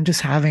you. I'm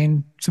just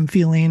having some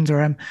feelings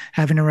or I'm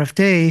having a rough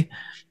day,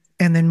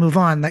 and then move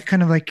on. That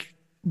kind of like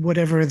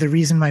whatever the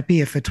reason might be,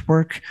 if it's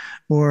work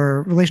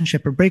or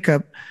relationship or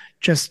breakup,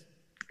 just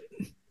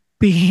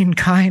being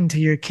kind to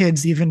your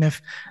kids, even if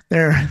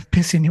they're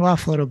pissing you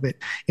off a little bit,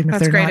 even if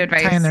That's they're great not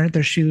tying advice.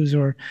 their shoes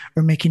or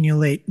making you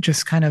late,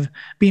 just kind of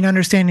being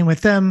understanding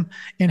with them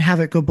and have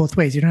it go both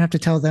ways. You don't have to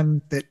tell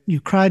them that you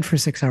cried for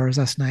 6 hours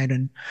last night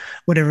and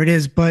whatever it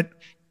is, but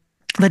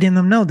letting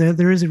them know that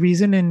there is a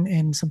reason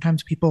and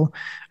sometimes people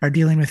are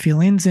dealing with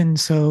feelings. And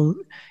so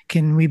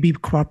can we be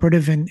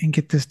cooperative and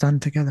get this done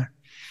together?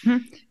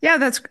 Mhm. Yeah,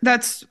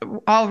 that's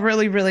all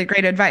really, really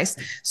great advice.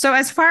 So,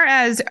 as far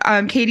as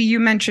Katie, you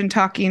mentioned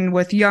talking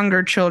with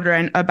younger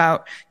children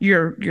about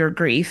your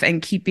grief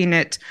and keeping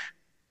it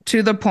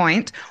to the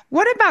point.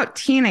 What about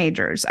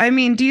teenagers? I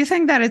mean, do you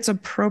think that it's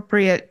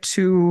appropriate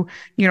to,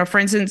 for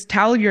instance,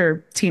 tell your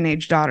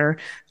teenage daughter,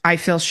 I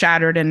feel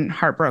shattered and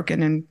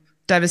heartbroken and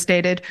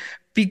devastated,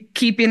 be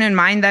keeping in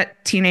mind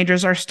that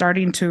teenagers are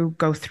starting to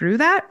go through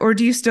that? Or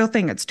do you still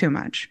think it's too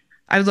much?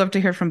 I would love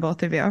to hear from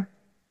both of you.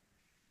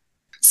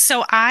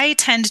 So I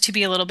tend to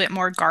be a little bit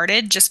more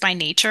guarded just by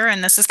nature.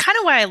 And this is kind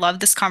of why I love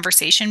this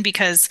conversation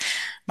because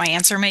my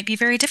answer might be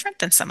very different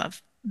than some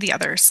of the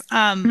others.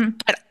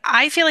 Mhm. But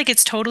I feel like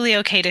it's totally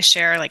okay to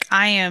share, like,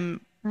 I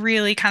am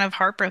really kind of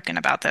heartbroken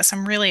about this.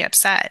 I'm really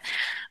upset.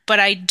 But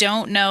I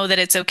don't know that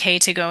it's okay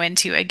to go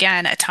into,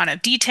 again, a ton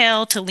of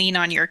detail, to lean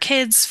on your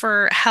kids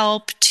for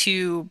help,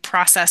 to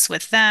process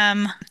with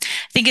them.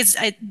 I think it's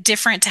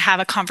different to have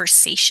a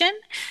conversation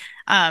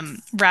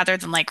rather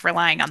than like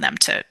relying on them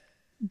to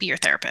be your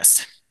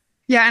therapist.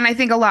 Yeah, and I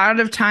think a lot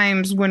of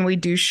times when we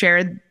do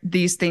share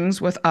these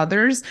things with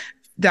others,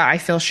 that I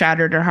feel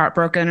shattered or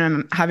heartbroken and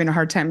I'm having a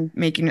hard time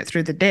making it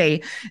through the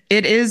day,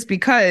 it is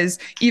because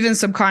even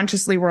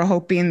subconsciously we're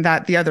hoping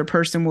that the other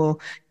person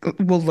will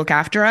look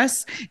after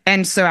us.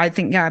 And so I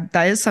think, yeah,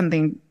 that is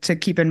something to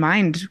keep in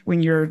mind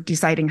when you're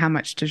deciding how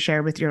much to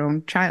share with your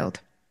own child.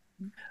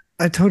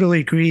 I totally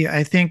agree.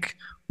 I think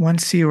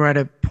once you're at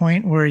a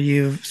point where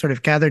you've sort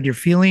of gathered your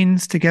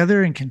feelings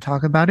together and can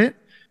talk about it,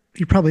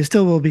 you probably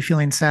still will be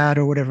feeling sad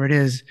or whatever it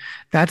is.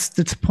 That's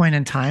the point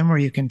in time where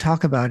you can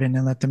talk about it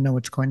and let them know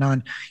what's going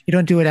on. You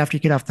don't do it after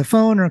you get off the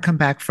phone or come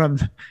back from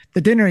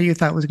the dinner you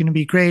thought was going to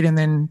be great, and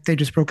then they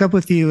just broke up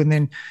with you, and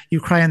then you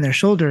cry on their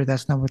shoulder.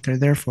 That's not what they're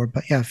there for.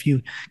 But yeah, if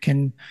you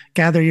can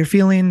gather your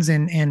feelings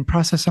and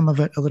process some of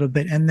it a little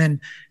bit, and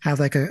then have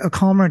like a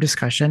calmer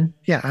discussion.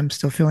 Yeah, I'm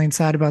still feeling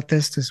sad about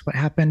this. This is what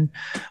happened,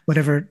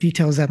 whatever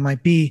details that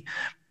might be,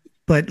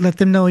 but let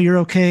them know you're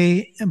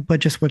okay,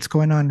 but just what's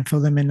going on, fill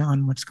them in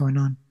on what's going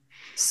on.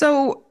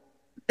 So,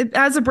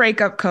 as a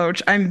breakup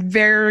coach, I'm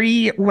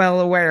very well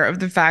aware of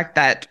the fact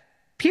that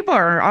people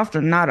are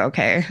often not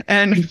okay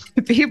and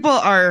people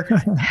are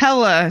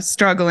hella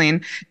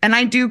struggling. And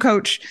I do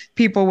coach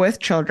people with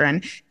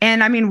children.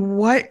 And I mean,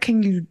 what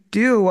can you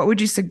do? What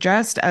would you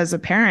suggest as a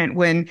parent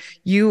when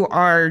you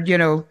are,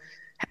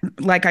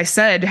 like I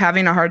said,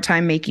 having a hard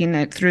time making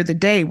it through the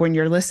day, when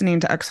you're listening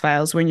to X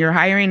Files, when you're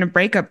hiring a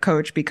breakup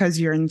coach because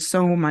you're in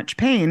so much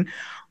pain?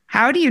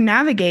 How do you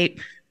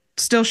navigate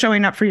still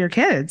showing up for your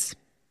kids?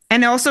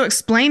 And also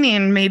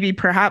explaining maybe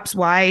perhaps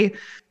why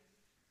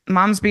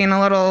mom's being a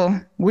little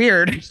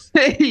weird,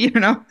 you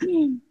know?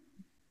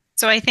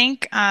 So I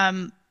think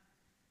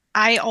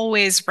I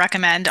always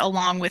recommend,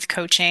 along with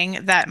coaching,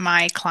 that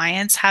my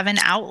clients have an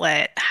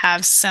outlet,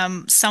 have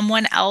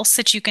someone else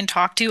that you can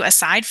talk to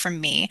aside from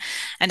me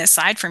and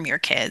aside from your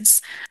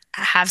kids.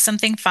 Have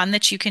something fun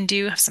that you can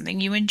do, have something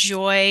you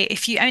enjoy.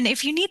 If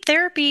you need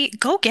therapy,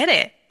 go get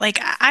it.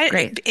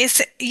 Great.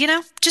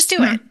 Just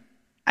do it. Mhm.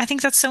 I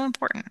think that's so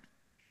important.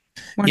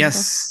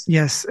 Wonderful.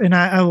 Yes. And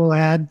I will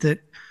add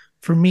that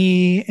for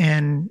me,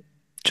 and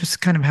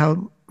just kind of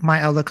how my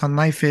outlook on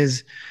life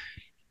is,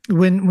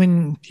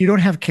 when you don't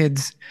have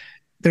kids,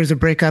 there's a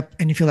breakup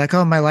and you feel like,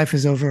 oh, my life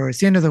is over, or it's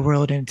the end of the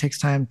world, and it takes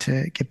time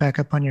to get back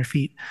up on your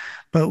feet.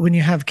 But when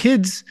you have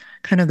kids,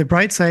 kind of the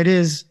bright side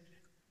is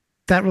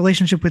that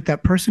relationship with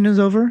that person is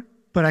over,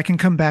 but I can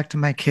come back to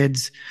my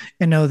kids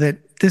and know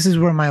that this is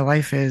where my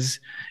life is.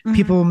 Mhm.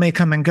 People may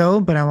come and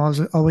go, but I'm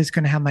always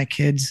going to have my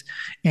kids.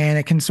 And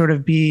it can sort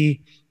of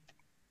be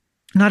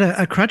not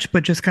a crutch,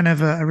 but just kind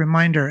of a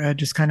reminder,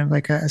 just kind of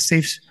like a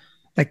safe,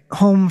 like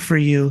home for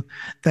you,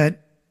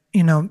 that,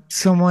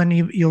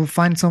 you'll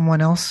find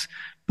someone else,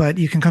 but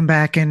you can come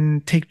back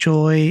and take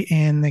joy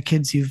in the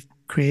kids you've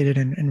created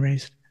and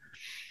raised.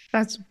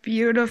 That's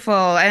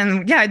beautiful.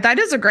 And yeah, that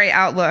is a great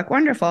outlook.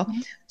 Wonderful.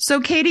 So,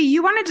 Katie,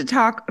 you wanted to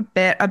talk a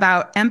bit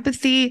about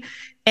empathy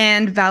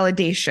and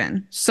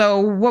validation. So,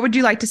 what would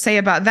you like to say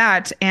about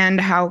that? And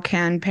how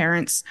can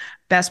parents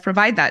best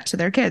provide that to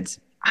their kids?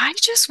 I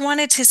just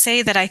wanted to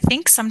say that I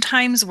think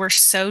sometimes we're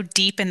so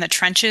deep in the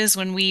trenches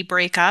when we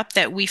break up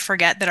that we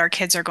forget that our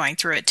kids are going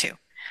through it too.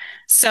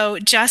 So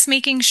just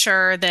making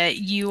sure that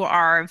you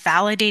are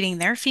validating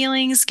their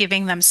feelings,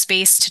 giving them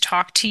space to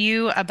talk to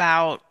you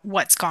about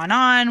what's gone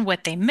on,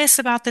 what they miss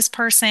about this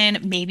person,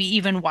 maybe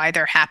even why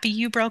they're happy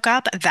you broke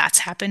up. That's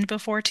happened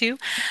before too.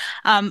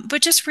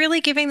 But just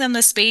really giving them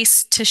the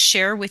space to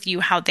share with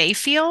you how they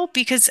feel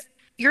because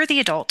you're the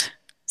adult.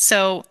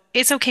 So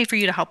it's okay for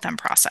you to help them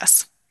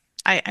process.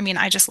 I mean,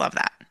 I just love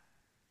that.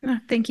 Oh,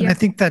 thank And you. I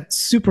think that's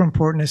super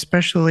important,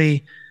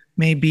 especially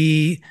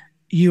maybe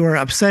you are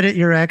upset at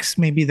your ex,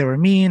 maybe they were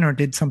mean or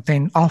did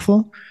something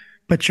awful,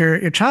 but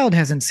your child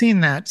hasn't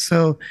seen that.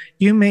 So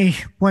you may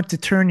want to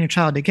turn your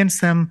child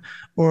against them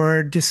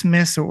or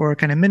dismiss or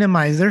kind of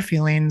minimize their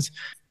feelings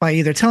by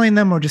either telling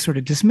them or just sort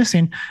of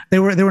dismissing. They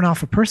were an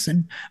awful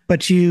person,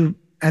 but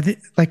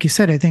like you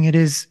said, I think it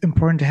is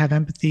important to have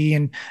empathy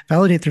and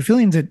validate their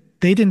feelings that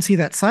they didn't see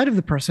that side of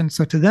the person.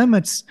 So to them,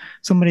 it's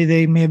somebody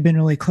they may have been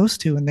really close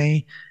to, and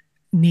they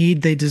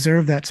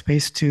deserve that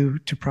space to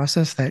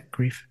process that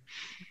grief.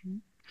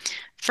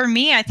 For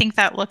me, I think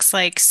that looks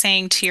like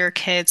saying to your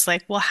kids,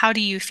 like, well, how do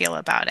you feel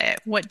about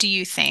it? What do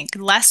you think?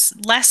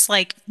 Less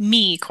like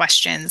me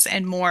questions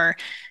and more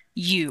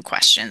you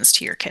questions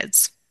to your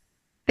kids.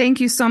 Thank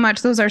you so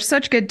much. Those are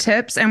such good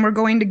tips. And we're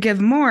going to give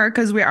more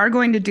because we are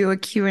going to do a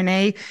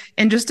Q&A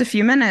in just a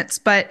few minutes.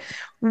 But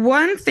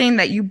one thing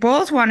that you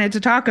both wanted to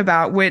talk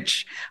about,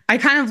 which I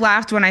kind of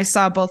laughed when I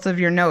saw both of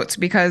your notes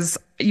because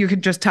you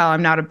could just tell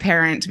I'm not a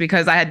parent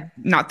because I had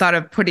not thought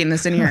of putting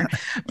this in here.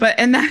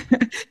 And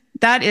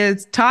that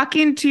is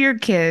talking to your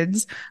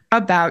kids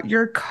about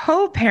your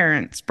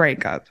co-parents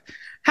breakup.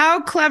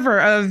 How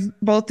clever of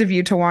both of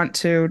you to want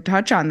to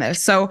touch on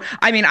this. So,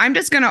 I mean, I'm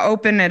just going to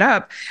open it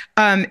up.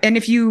 And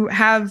if you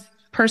have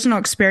personal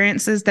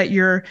experiences that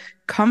you're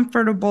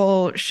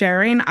comfortable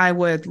sharing, I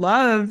would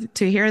love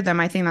to hear them.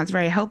 I think that's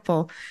very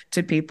helpful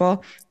to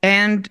people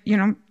and,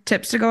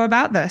 tips to go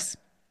about this.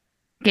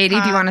 Katie, do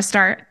you Uh, want to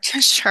start?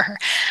 sure.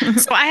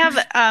 So I have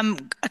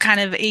a kind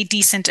of a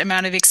decent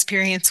amount of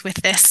experience with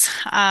this.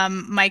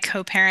 My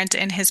co-parent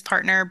and his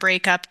partner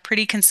break up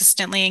pretty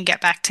consistently and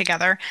get back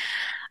together.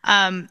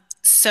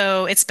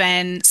 So it's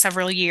been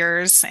several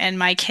years, and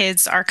my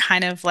kids are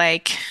kind of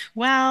like,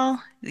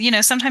 well,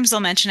 sometimes they'll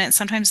mention it,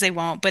 sometimes they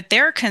won't, but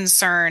their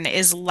concern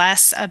is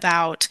less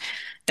about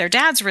their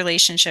dad's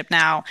relationship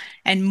now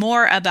and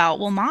more about,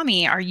 well,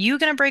 mommy, are you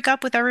going to break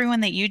up with everyone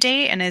that you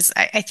date? And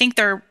I think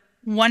they're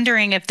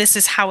wondering if this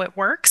is how it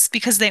works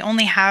because they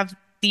only have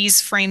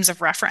these frames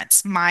of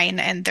reference, mine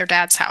and their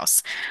dad's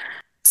house.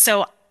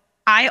 So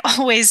I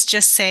always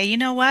just say, you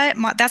know what?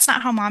 That's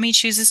not how mommy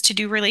chooses to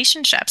do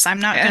relationships. I'm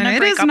not going And to it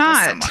break is up with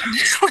not.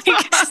 someone.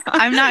 Like,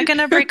 I'm not going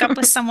to break up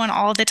with someone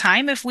all the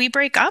time. If we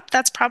break up,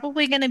 that's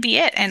probably going to be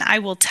it. And I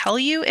will tell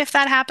you if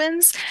that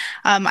happens.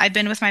 I've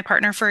been with my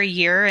partner for a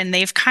year and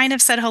they've kind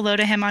of said hello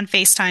to him on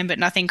FaceTime, but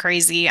nothing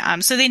crazy.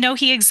 So they know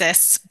he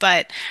exists.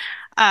 But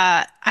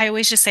I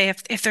always just say,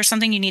 if there's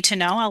something you need to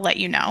know, I'll let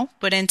you know.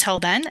 But until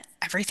then,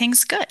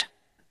 everything's good.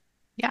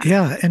 Yeah.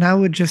 Yeah, and I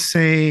would just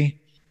say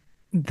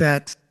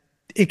that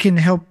it can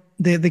help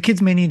the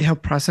kids may need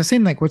help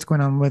processing like what's going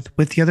on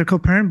with the other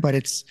co-parent, but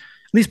it's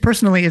at least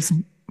personally it's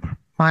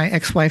my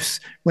ex-wife's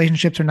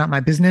relationships are not my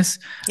business.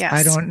 I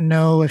Yes. don't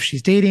know if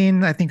she's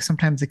dating. I think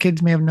sometimes the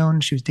kids may have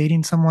known she was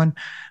dating someone,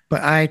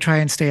 but I try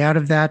and stay out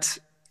of that.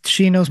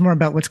 She knows more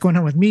about what's going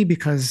on with me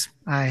because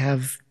I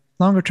have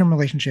longer term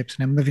relationships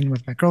and I'm living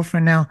with my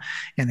girlfriend now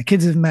and the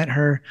kids have met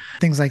her,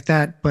 things like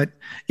that. But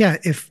yeah,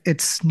 if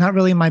it's not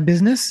really my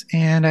business,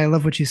 and I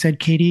love what you said,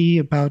 Katie,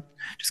 about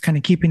just kind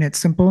of keeping it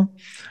simple,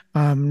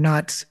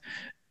 not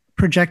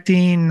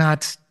projecting,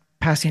 not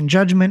passing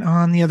judgment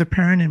on the other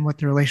parent and what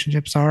the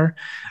relationships are.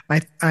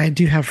 I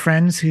do have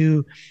friends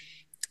who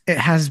it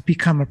has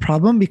become a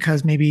problem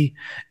because maybe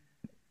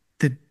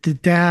the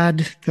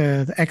dad,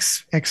 the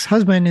ex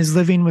husband is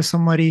living with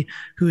somebody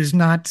who is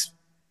not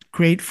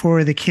great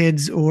for the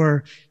kids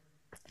or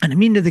and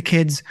mean to the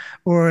kids,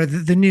 or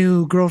the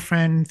new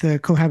girlfriend, the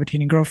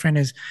cohabitating girlfriend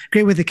is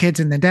great with the kids,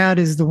 and the dad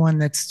is the one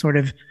that's sort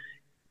of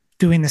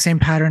doing the same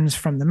patterns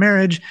from the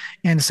marriage.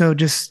 And so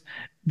just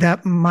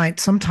that might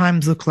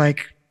sometimes look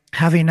like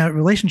having a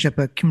relationship,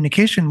 a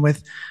communication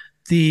with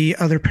the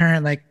other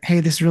parent, like, hey,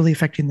 this is really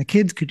affecting the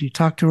kids. Could you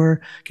talk to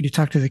her? Could you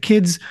talk to the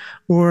kids?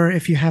 Or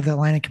if you have that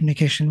line of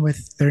communication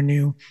with their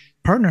new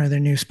partner, their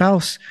new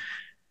spouse,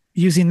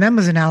 using them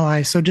as an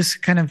ally. So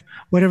just kind of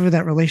whatever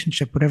that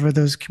relationship, whatever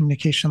those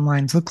communication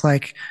lines look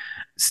like,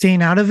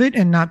 staying out of it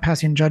and not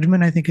passing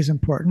judgment, I think is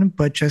important,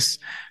 but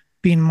just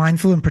being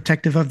mindful and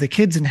protective of the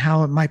kids and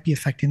how it might be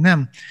affecting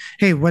them.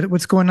 Hey,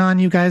 what's going on?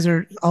 You guys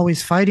are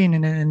always fighting,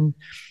 and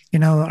you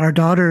know our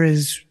daughter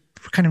is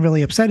kind of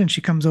really upset, and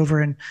she comes over,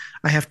 and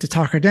I have to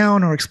talk her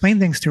down or explain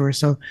things to her.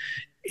 So,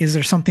 is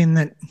there something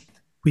that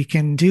we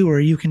can do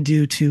or you can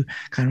do to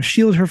kind of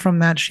shield her from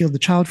that, shield the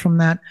child from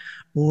that,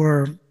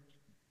 or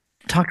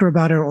talk to her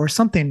about it or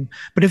something?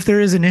 But if there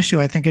is an issue,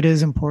 I think it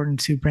is important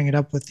to bring it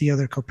up with the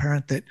other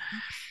co-parent, that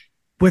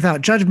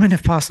without judgment,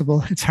 if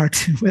possible. It's hard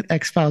to with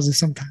ex-spouses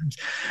sometimes,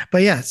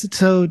 but yeah,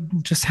 so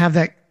just have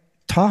that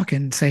talk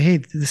and say, hey,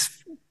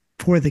 this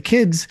for the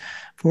kids,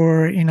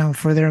 for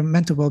for their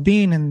mental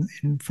well-being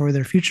and for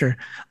their future,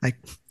 like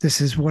this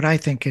is what I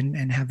think,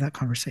 and have that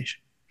conversation.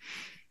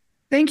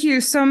 Thank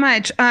you so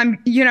much.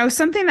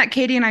 Something that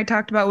Katie and I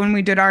talked about when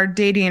we did our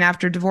dating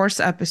after divorce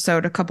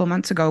episode a couple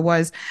months ago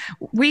was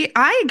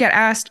I get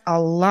asked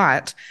a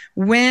lot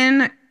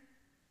when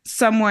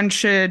someone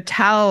should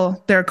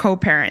tell their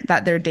co-parent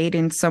that they're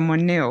dating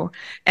someone new.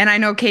 And I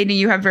know, Katie,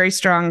 you have very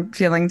strong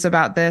feelings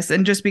about this.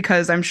 And just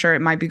because I'm sure it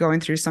might be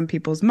going through some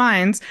people's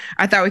minds,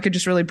 I thought we could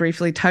just really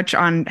briefly touch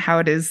on how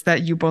it is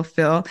that you both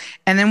feel.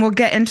 And then we'll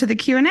get into the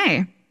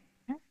Q&A.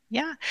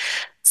 Yeah.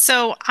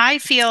 So I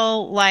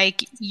feel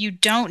like you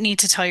don't need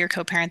to tell your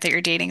co-parent that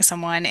you're dating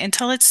someone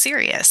until it's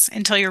serious,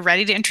 until you're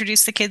ready to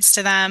introduce the kids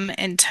to them,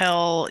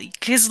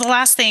 because the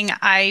last thing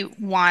I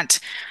want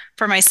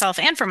for myself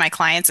and for my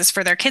clients is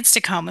for their kids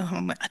to come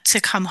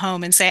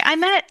home and say, I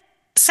met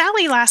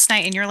Sally last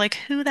night. And you're like,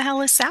 who the hell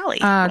is Sally?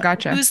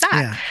 Gotcha. Who's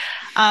that?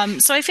 Yeah,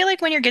 So I feel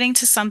like when you're getting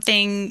to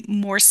something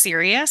more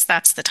serious,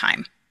 that's the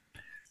time.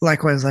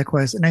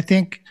 likewise. And I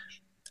think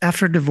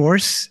after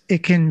divorce,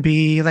 it can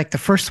be like the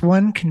first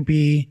one can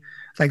be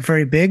like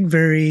very big, a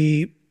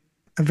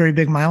very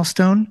big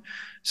milestone.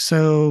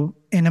 So,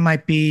 and it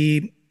might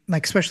be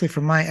like, especially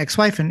for my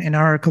ex-wife and in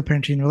our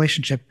co-parenting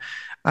relationship,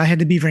 I had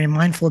to be very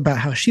mindful about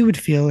how she would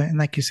feel. And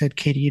like you said,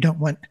 Katie, you don't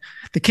want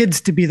the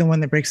kids to be the one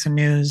that breaks the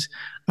news.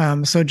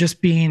 So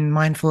just being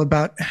mindful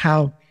about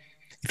how,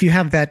 if you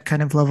have that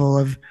kind of level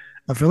of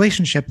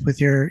relationship with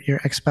your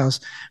ex-spouse,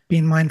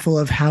 being mindful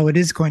of how it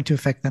is going to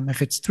affect them.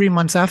 If it's 3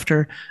 months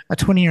after a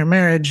 20-year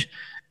marriage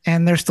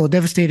and they're still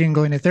devastated and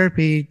going to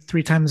therapy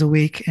 3 times a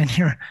week, and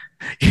you're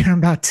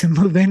about to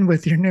move in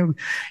with your new,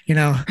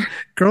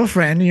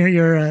 girlfriend,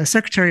 your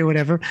secretary or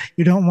whatever,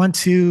 you don't want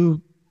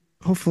to.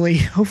 Hopefully,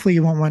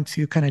 you won't want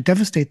to kind of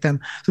devastate them.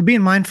 So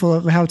being mindful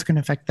of how it's going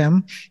to affect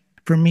them.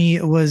 For me,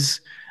 it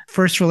was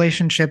first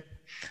relationship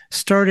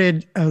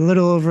started a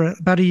little over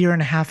about a year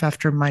and a half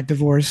after my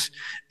divorce.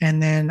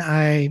 And then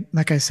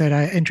like I said,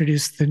 I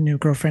introduced the new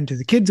girlfriend to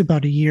the kids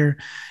about a year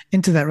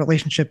into that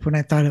relationship when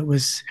I thought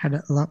had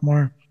a lot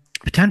more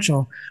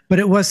potential. But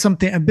it was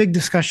a big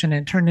discussion,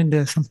 and it turned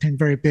into something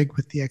very big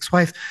with the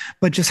ex-wife.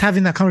 But just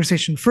having that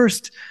conversation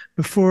first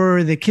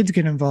before the kids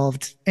get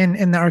involved,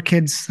 and our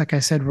kids, like I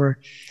said, were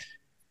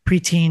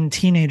preteen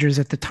teenagers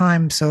at the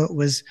time. So it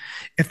was,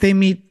 if they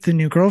meet the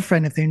new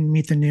girlfriend, if they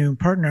meet the new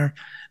partner,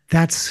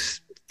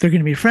 that's they're going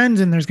to be friends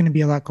and there's going to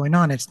be a lot going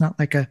on. It's not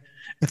like a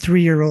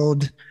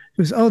 3-year-old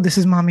who's, oh, this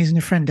is mommy's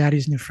new friend,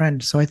 daddy's new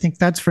friend. So I think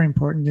that's very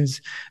important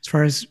as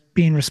far as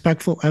being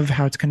respectful of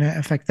how it's going to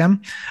affect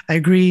them. I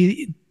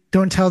agree.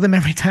 Don't tell them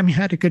every time you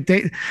had a good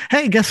date,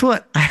 hey, guess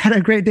what? I had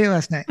a great day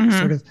last night. Mm-hmm.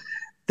 Sort of,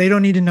 they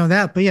don't need to know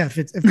that. But yeah, if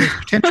there's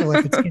potential,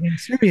 if it's getting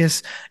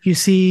serious, you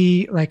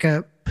see like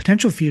a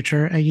potential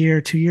future, a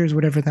year, 2 years,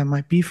 whatever that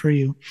might be for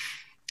you,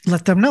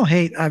 let them know,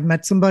 hey, I've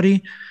met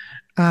somebody.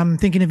 I'm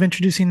thinking of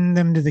introducing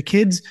them to the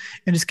kids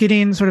and just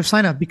getting sort of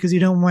sign up, because you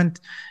don't want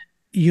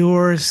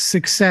your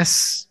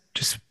success,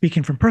 just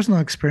speaking from personal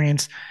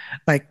experience,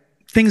 like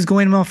things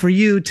going well for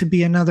you to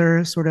be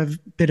another sort of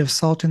bit of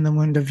salt in the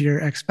wound of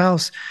your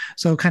ex-spouse.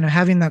 So kind of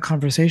having that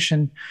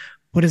conversation,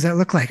 what does that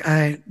look like?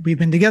 We've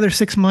been together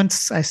 6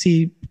 months. I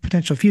see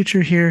potential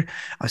future here.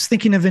 I was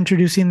thinking of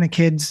introducing the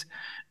kids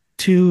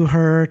to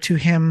her, to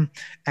him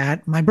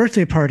at my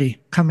birthday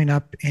party coming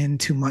up in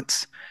 2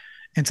 months.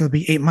 And so it'll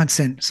be 8 months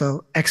in.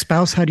 So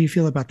ex-spouse, how do you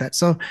feel about that?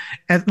 So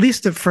at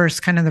least at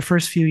first, kind of the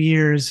first few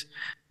years,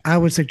 I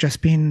would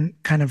suggest being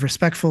kind of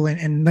respectful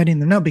and letting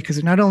them know, because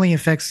it not only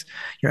affects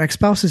your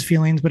ex-spouse's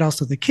feelings, but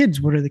also the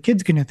kids. What are the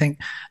kids going to think?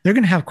 They're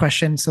going to have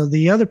questions. So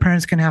the other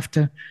parents can have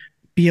to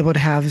be able to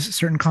have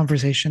certain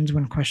conversations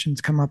when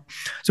questions come up.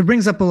 So it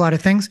brings up a lot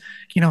of things.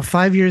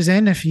 5 years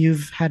in, if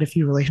you've had a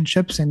few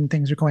relationships and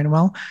things are going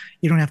well,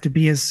 you don't have to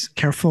be as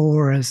careful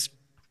or as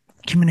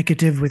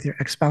communicative with your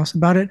ex-spouse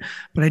about it.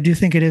 But I do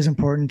think it is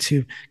important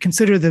to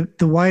consider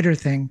the wider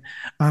thing.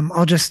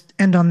 I'll just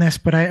end on this,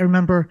 but I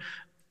remember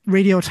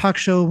radio talk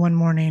show one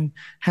morning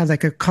had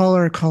like a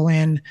caller call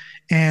in,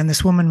 and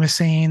this woman was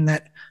saying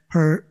that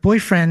her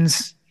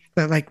boyfriend's,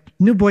 that like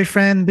new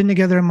boyfriend, been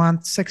together a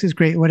month, sex is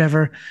great,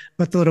 whatever.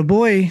 But the little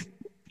boy,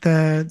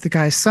 the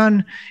guy's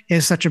son,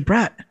 is such a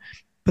brat.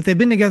 But they've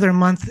been together a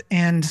month,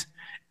 and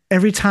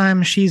every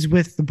time she's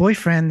with the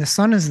boyfriend, the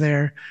son is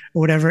there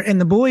or whatever.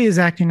 And the boy is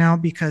acting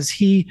out because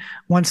he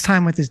wants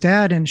time with his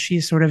dad, and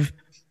she's sort of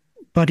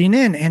butting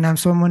in. And I'm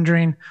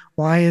wondering,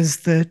 why is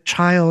the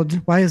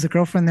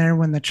girlfriend there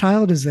when the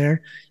child is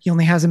there? He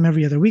only has him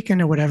every other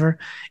weekend or whatever.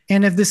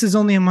 And if this is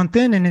only a month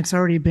in and it's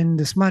already been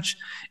this much,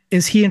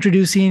 is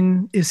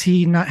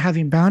he not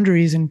having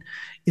boundaries? And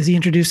is he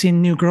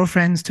introducing new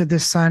girlfriends to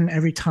this son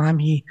every time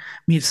he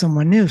meets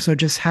someone new? So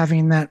just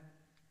having that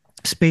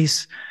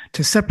space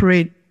to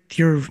separate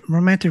your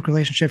romantic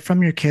relationship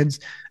from your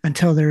kids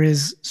until there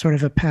is sort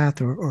of a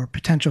path or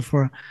potential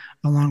for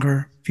a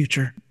longer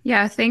future.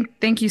 Yeah,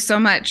 thank you so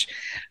much.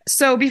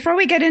 So before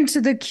we get into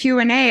the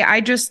Q&A,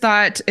 I just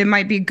thought it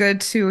might be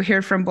good to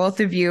hear from both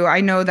of you. I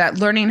know that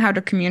learning how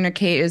to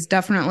communicate is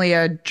definitely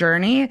a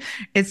journey.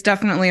 It's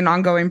definitely an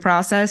ongoing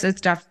process.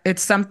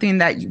 It's something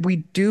that we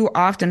do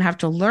often have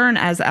to learn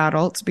as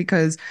adults,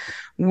 because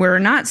we're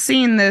not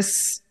seeing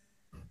this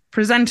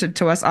presented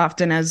to us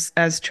often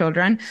as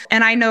children.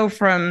 And I know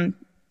from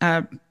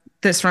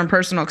this from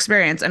personal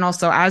experience, and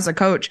also as a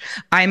coach,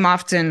 I'm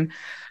often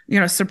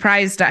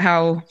surprised at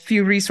how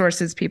few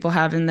resources people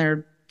have in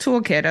their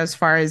toolkit as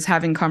far as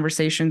having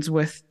conversations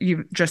with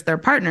just their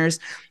partners.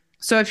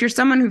 So if you're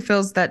someone who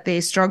feels that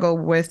they struggle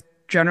with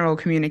general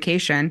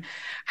communication,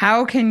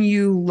 how can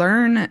you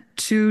learn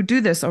to do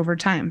this over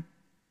time?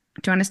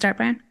 Do you want to start,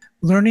 Brian?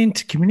 Learning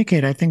to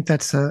communicate. I think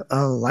that's a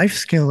life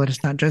skill.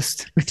 It's not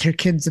just with your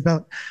kids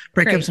about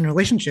breakups and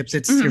relationships.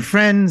 It's your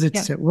friends,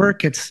 it's at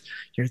work, it's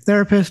your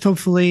therapist,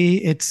 hopefully,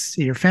 it's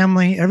your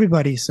family,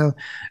 everybody. So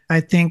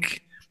I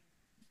think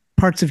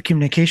parts of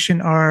communication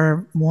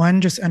are,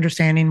 one, just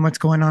understanding what's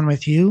going on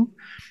with you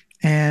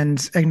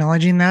and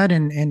acknowledging that.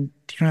 And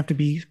you don't have to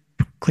be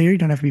clear. You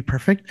don't have to be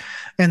perfect.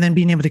 And then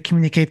being able to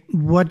communicate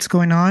what's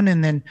going on.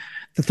 And then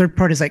the third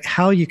part is like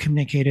how you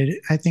communicate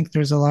it. I think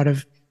there's a lot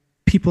of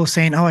people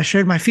saying, oh, I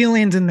shared my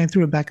feelings and they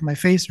threw it back in my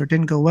face or it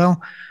didn't go well.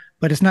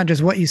 But it's not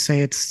just what you say,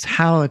 it's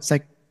how. It's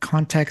like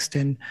context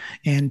and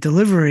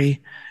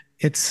delivery.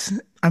 It's,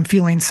 I'm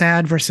feeling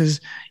sad versus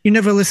you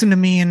never listen to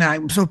me and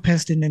I'm so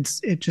pissed, and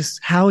it's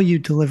just how you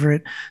deliver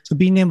it. So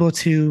being able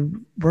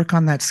to work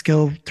on that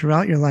skill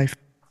throughout your life,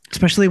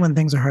 especially when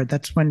things are hard,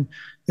 that's when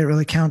it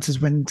really counts, is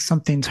when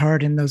something's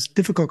hard, and those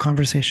difficult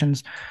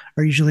conversations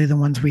are usually the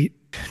ones we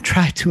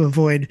try to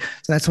avoid.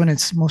 So that's when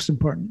it's most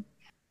important.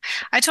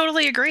 I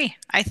totally agree.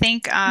 I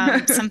think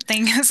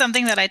something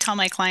that I tell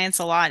my clients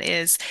a lot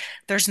is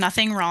there's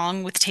nothing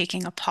wrong with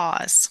taking a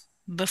pause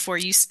before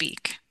you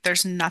speak.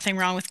 There's nothing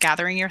wrong with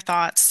gathering your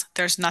thoughts.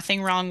 There's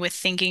nothing wrong with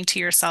thinking to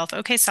yourself,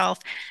 okay, self,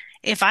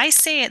 if I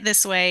say it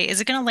this way,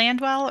 is it going to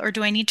land well, or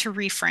do I need to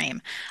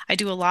reframe? I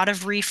do a lot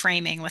of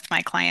reframing with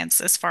my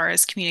clients as far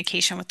as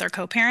communication with their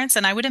co-parents,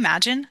 and I would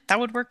imagine that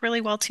would work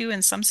really well too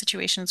in some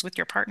situations with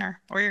your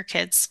partner or your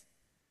kids.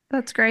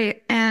 That's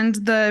great. And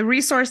the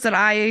resource that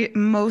I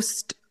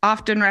most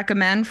often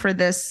recommend for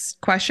this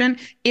question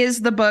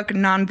is the book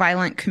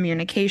Nonviolent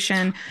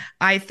Communication.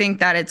 I think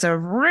that it's a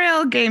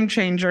real game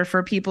changer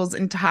for people's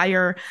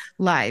entire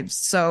lives.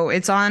 So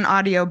it's on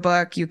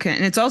audiobook.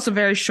 And it's also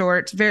very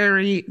short,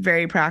 very,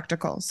 very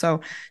practical.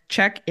 So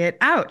check it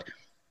out.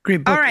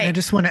 Great book. All right. And I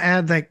just want to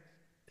add, like,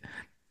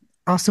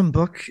 awesome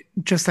book.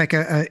 Just like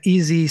a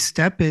easy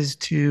step is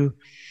to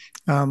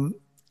um,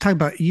 talk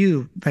about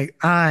you, like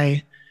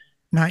I,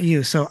 not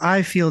you. So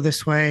I feel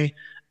this way.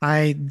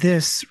 I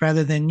this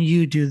rather than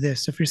you do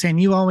this. If you're saying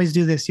you always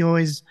do this, you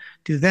always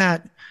do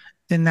that,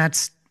 then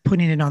that's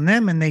putting it on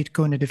them and they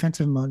go into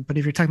defensive mode. But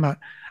if you're talking about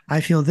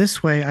I feel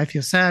this way, I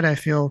feel sad, I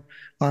feel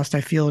lost,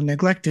 I feel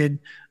neglected,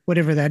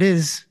 whatever that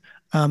is,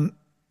 um,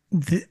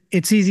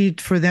 it's easy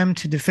for them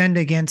to defend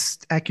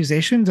against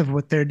accusations of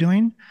what they're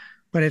doing,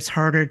 but it's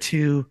harder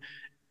to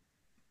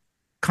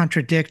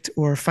contradict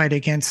or fight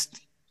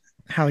against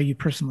how you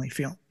personally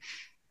feel.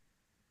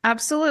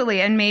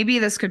 Absolutely. And maybe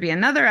this could be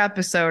another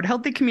episode,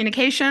 Healthy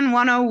Communication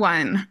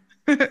 101.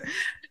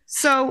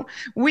 So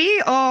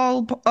we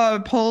all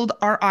polled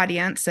our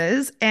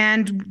audiences,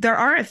 and there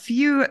are a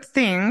few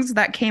things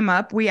that came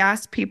up. We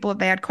asked people if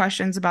they had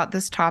questions about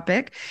this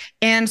topic,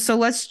 and so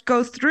let's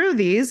go through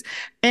these.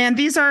 And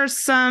these are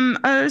some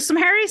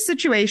hairy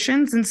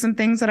situations and some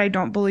things that I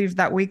don't believe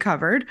that we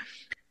covered.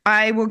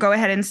 I will go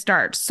ahead and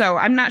start. So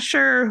I'm not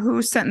sure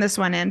who sent this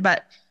one in,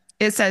 but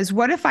it says,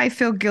 what if I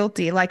feel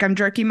guilty, like I'm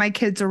jerking my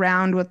kids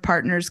around with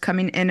partners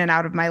coming in and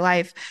out of my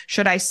life?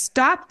 Should I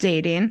stop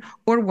dating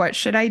or what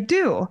should I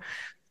do?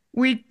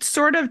 We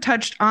sort of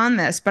touched on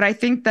this, but I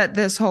think that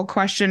this whole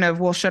question of,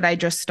 well, should I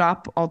just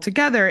stop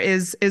altogether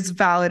is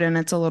valid and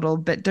it's a little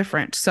bit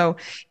different. So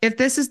if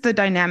this is the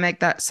dynamic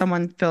that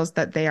someone feels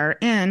that they are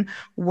in,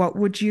 what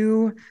would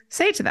you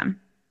say to them?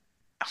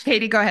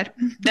 Katie, go ahead.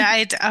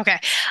 Okay.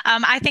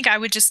 I think I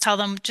would just tell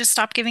them, just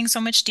stop giving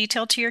so much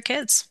detail to your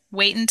kids.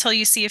 Wait until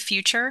you see a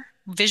future,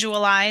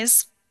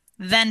 visualize,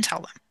 then tell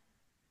them.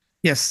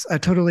 Yes, I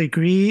totally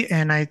agree.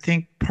 And I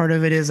think part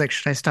of it is like,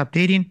 should I stop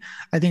dating?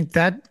 I think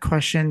that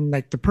question,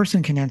 like the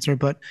person can answer,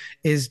 but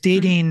is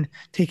dating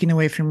taking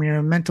away from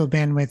your mental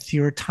bandwidth,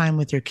 your time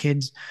with your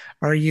kids?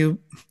 Are you,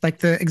 like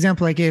the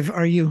example I gave,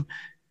 are you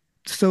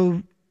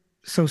so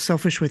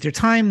selfish with your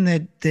time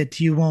that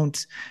you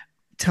won't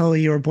tell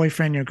your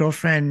boyfriend, your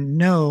girlfriend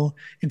no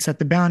and set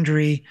the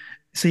boundary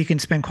so you can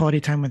spend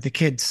quality time with the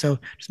kids? So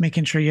just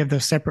making sure you have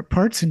those separate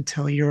parts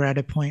until you're at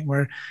a point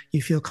where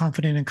you feel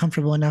confident and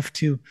comfortable enough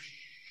to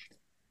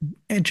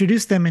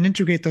introduce them and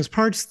integrate those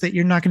parts that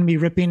you're not going to be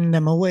ripping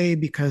them away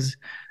because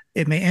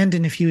it may end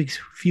in a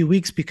few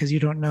weeks because you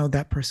don't know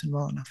that person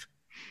well enough.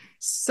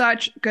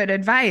 Such good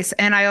advice.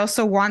 And I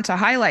also want to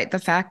highlight the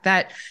fact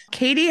that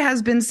Katie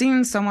has been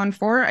seeing someone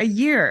for a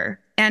year.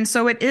 And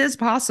so it is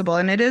possible.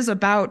 And it is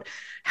about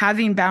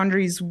having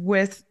boundaries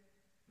with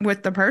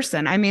the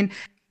person. I mean,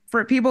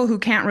 for people who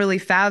can't really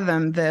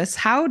fathom this,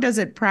 how does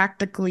it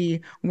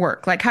practically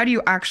work? Like, how do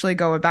you actually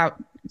go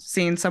about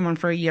seeing someone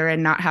for a year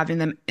and not having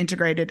them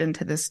integrated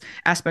into this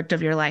aspect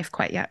of your life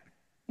quite yet?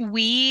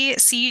 We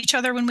see each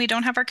other when we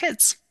don't have our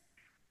kids.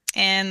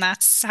 And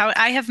that's how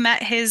I have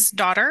met his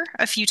daughter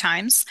a few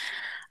times.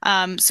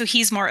 So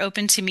he's more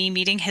open to me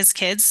meeting his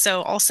kids.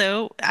 So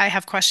also I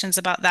have questions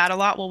about that a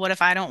lot. Well, what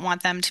if I don't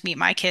want them to meet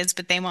my kids,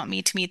 but they want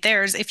me to meet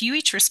theirs? If you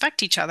each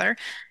respect each other,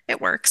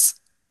 it works.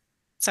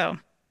 So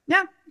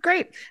yeah,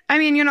 great. I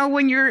mean,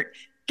 when you're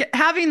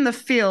having the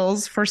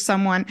feels for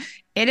someone,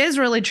 it is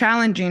really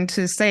challenging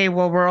to say,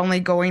 well, we're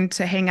only going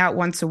to hang out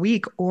once a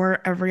week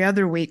or every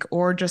other week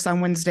or just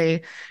on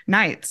Wednesday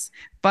nights.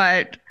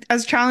 But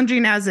as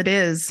challenging as it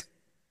is,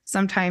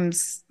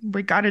 sometimes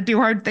we got to do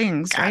hard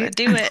things, gotta right?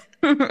 do it.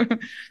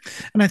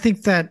 And I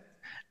think that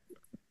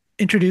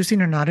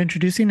introducing or not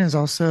introducing is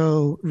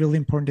also really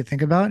important to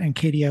think about. And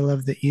Katie, I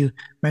love that you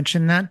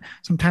mentioned that.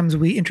 Sometimes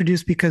we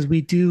introduce because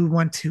we do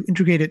want to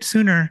integrate it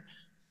sooner,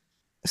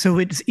 so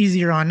it's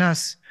easier on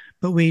us,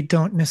 but we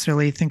don't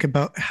necessarily think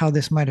about how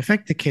this might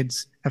affect the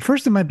kids. At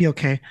first, it might be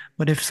okay,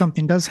 but if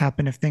something does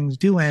happen, if things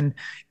do end,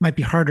 it might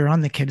be harder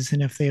on the kids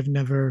than if they have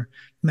never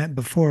met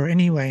before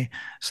anyway.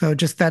 So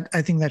just that,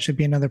 I think that should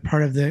be another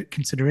part of the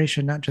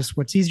consideration, not just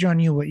what's easier on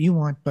you, what you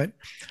want, but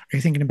are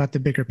you thinking about the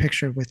bigger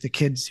picture with the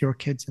kids, your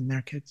kids and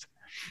their kids?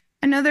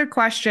 Another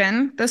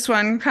question. This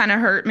one kind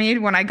of hurt me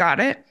when I got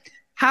it.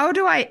 How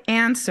do I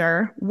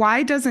answer,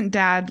 why doesn't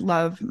dad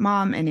love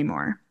mom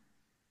anymore?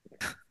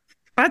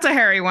 That's a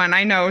hairy one,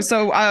 I know.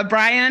 So,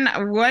 Brian,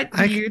 what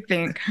do you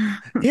think?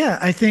 Yeah,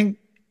 I think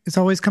it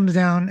always comes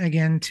down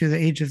again to the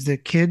age of the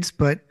kids,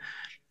 but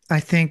I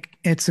think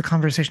it's a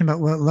conversation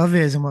about what love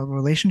is and what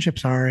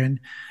relationships are.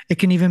 And it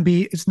can even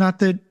be, it's not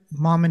that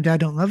mom and dad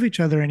don't love each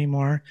other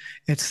anymore.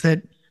 It's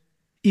that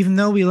even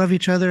though we love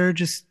each other,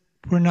 just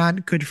we're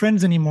not good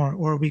friends anymore,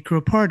 or we grew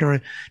apart, or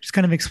just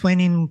kind of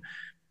explaining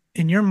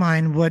in your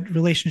mind what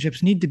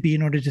relationships need to be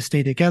in order to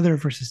stay together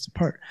versus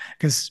apart.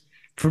 Because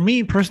for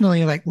me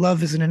personally, like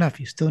love isn't enough.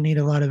 You still need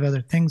a lot of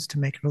other things to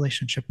make a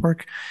relationship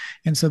work.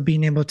 And so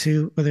being able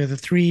to, whether they're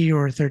 3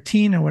 or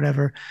 13 or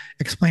whatever,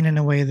 explain in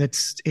a way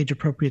that's age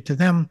appropriate to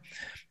them.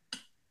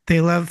 They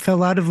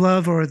fell out of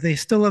love, or they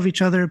still love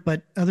each other,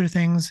 but other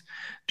things,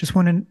 just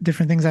wanted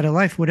different things out of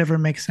life, whatever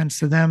makes sense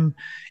to them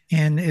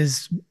and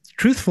is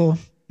truthful,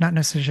 not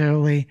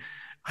necessarily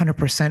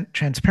 100%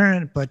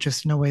 transparent, but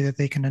just in a way that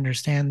they can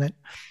understand that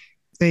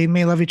They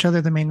may love each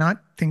other, they may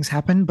not, things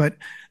happen, but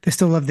they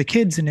still love the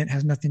kids and it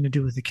has nothing to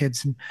do with the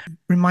kids. And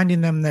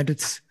reminding them that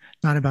it's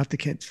not about the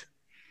kids.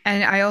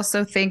 And I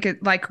also think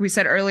it, like we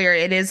said earlier,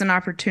 it is an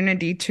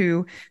opportunity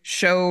to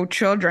show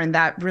children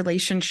that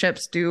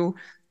relationships do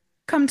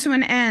come to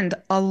an end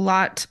a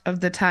lot of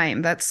the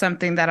time. That's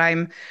something that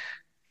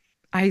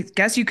I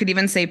guess you could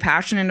even say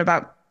passionate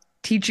about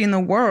teaching the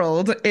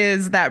world,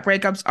 is that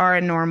breakups are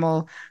a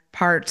normal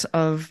part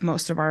of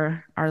most of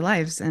our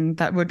lives. And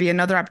that would be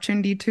another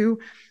opportunity to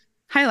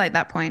highlight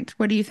that point.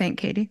 What do you think,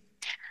 Katie?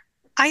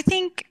 I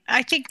think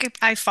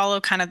I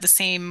follow kind of the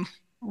same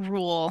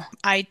rule.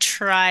 I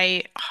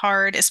try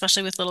hard,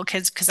 especially with little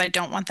kids, because I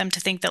don't want them to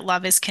think that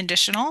love is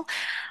conditional.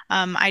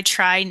 I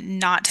try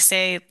not to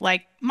say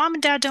like mom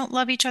and dad don't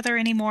love each other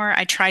anymore.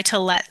 I try to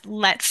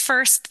let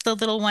first the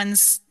little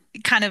ones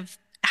kind of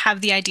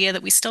have the idea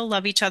that we still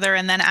love each other,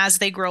 and then as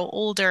they grow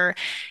older,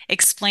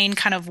 explain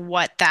kind of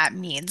what that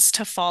means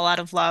to fall out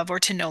of love or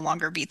to no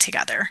longer be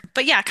together.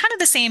 But yeah, kind of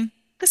the same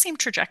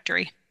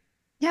trajectory.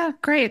 Yeah,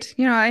 great.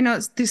 I know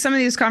some of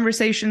these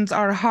conversations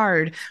are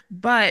hard,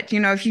 but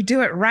if you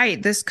do it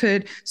right, this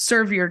could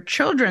serve your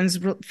children's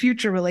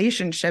future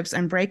relationships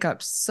and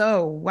breakups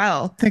so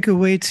well. I think a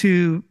way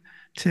to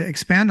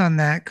expand on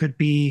that could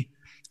be,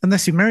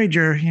 unless you married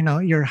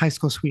your high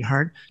school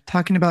sweetheart,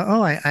 talking about,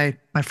 oh, I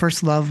my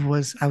first love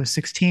was, I was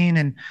 16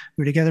 and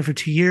we were together for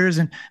 2 years,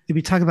 and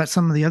maybe talk about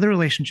some of the other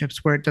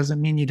relationships where it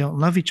doesn't mean you don't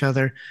love each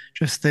other,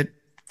 just that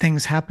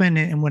things happen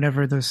in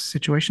whatever those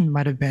situations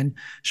might have been,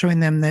 showing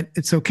them that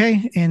it's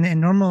okay, and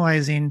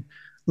normalizing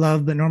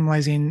love, but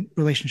normalizing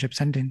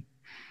relationships ending.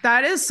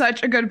 That is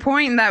such a good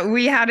point that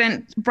we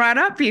hadn't brought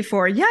up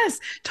before. Yes,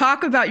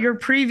 talk about your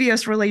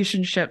previous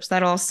relationships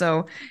that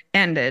also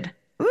ended.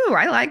 Ooh,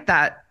 I like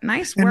that.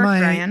 Nice And work, my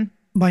Brian.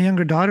 my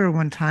younger daughter,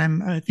 one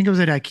time, I think it was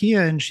at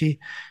IKEA, and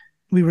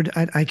we were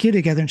at IKEA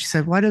together, and she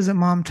said, "Why doesn't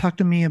mom talk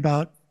to me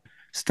about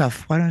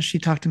stuff? Why don't she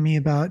talk to me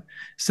about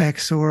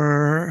sex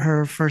or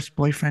her first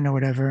boyfriend or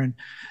whatever?" And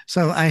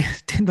so I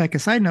did, like, a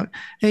side note,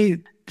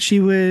 hey,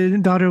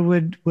 daughter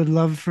would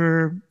love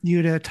for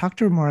you to talk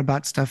to her more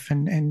about stuff,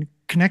 and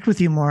connect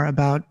with you more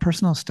about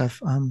personal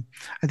stuff.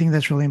 I think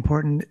that's really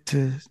important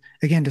to,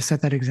 again, to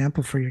set that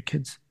example for your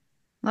kids.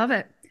 Love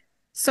it.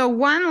 So,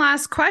 one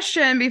last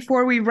question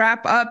before we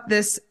wrap up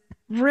this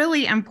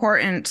really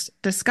important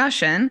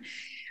discussion.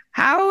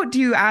 How do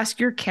you ask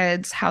your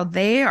kids how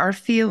they are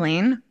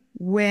feeling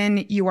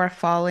when you are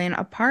falling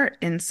apart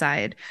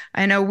inside?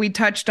 I know we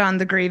touched on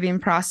the grieving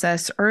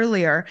process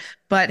earlier,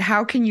 but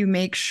how can you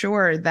make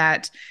sure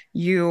that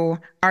you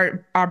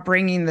are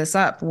bringing this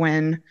up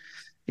when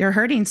you're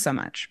hurting so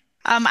much?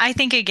 I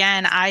think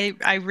again,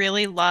 I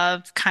really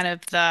love kind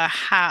of the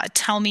how,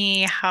 tell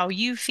me how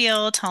you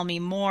feel, tell me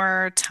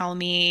more,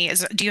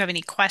 do you have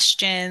any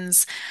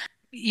questions?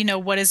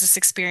 What is this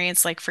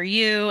experience like for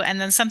you?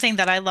 And then something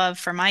that I love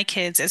for my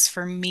kids is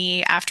for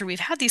me, after we've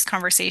had these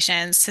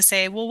conversations, to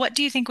say, well, what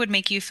do you think would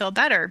make you feel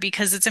better?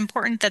 Because it's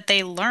important that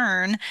they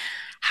learn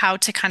how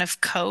to kind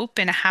of cope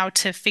and how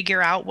to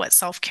figure out what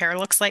self-care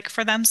looks like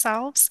for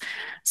themselves.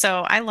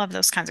 So I love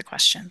those kinds of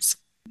questions.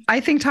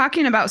 I think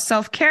talking about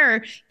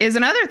self-care is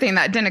another thing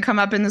that didn't come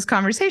up in this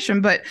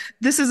conversation, but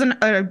this is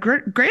a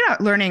great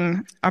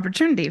learning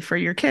opportunity for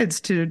your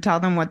kids to tell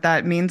them what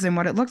that means and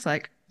what it looks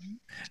like.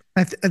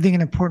 I think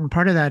an important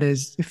part of that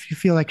is, if you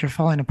feel like you're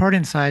falling apart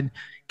inside,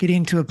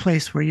 getting to a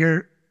place where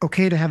you're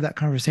okay to have that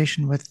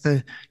conversation with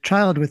the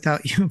child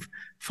without you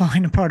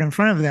falling apart in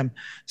front of them.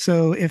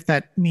 So if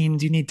that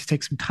means you need to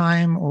take some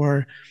time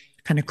or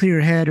kind of clear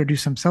your head or do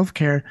some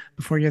self-care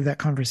before you have that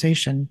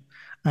conversation,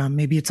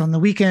 maybe it's on the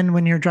weekend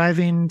when you're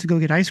driving to go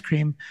get ice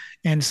cream.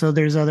 And so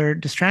there's other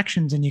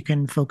distractions and you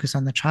can focus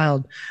on the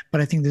child. But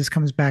I think this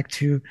comes back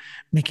to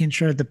making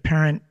sure the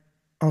parent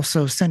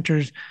also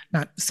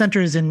not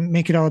centers and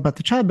make it all about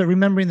the child, but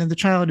remembering that the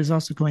child is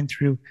also going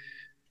through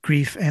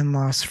grief and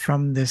loss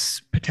from this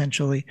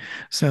potentially.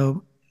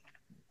 So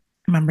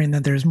remembering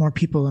that there's more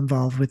people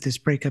involved with this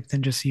breakup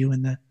than just you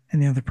and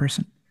the other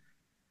person.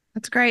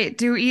 That's great.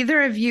 Do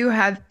either of you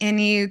have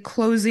any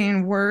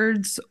closing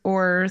words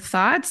or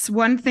thoughts?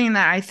 One thing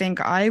that I think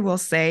I will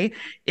say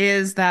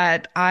is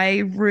that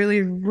I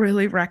really,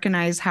 really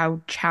recognize how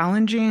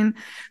challenging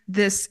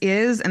this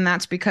is. And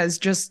that's because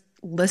just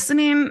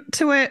listening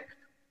to it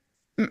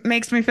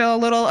makes me feel a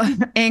little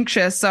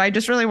anxious. So I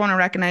just really want to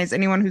recognize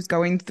anyone who's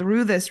going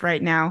through this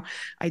right now.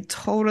 I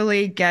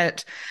totally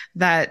get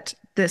that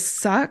this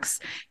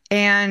sucks.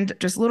 And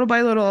just little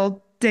by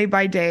little, day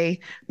by day,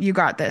 you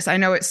got this. I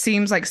know it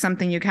seems like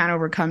something you can't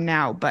overcome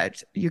now,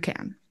 but you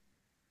can.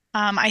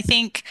 I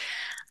think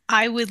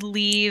I would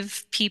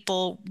leave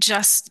people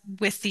just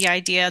with the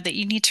idea that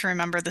you need to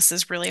remember this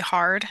is really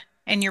hard.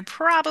 And you're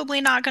probably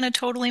not going to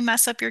totally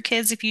mess up your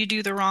kids if you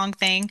do the wrong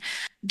thing.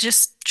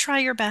 Just try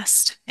your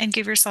best and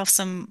give yourself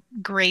some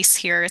grace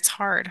here. It's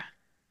hard.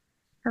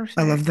 I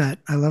love Perfect. that.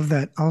 I love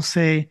that. I'll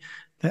say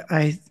that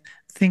I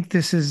think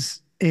this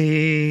is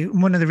a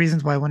one of the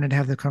reasons why I wanted to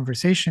have the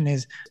conversation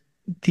is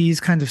these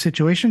kinds of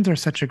situations are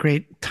such a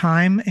great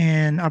time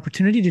and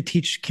opportunity to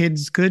teach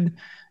kids good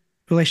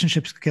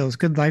relationship skills,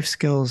 good life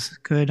skills,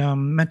 good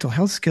mental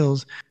health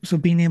skills. So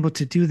being able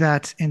to do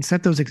that and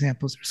set those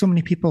examples. There's so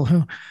many people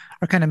who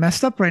are kind of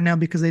messed up right now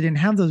because they didn't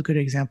have those good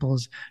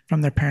examples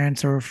from their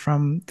parents or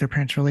from their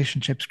parents'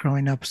 relationships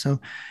growing up. So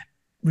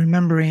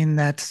remembering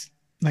that,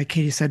 like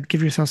Katie said,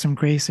 give yourself some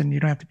grace and you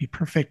don't have to be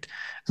perfect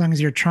as long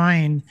as you're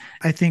trying.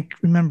 I think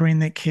remembering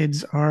that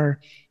kids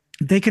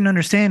they can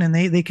understand and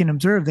they can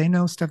observe. They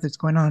know stuff that's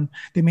going on.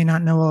 They may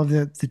not know all of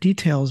the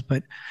details,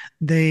 but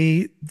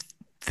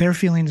their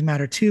feelings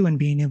matter too. And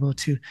being able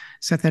to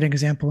set that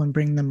example and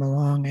bring them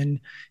along and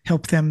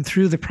help them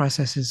through the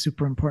process is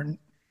super important.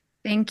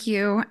 Thank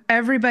you.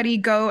 Everybody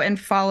go and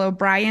follow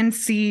Brian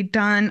C.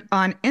 Dunn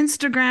on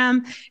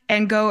Instagram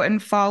and go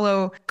and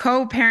follow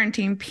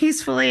Co-Parenting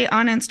Peacefully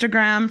on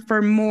Instagram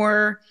for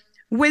more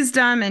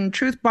wisdom and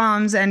truth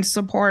bombs and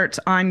support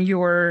on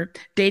your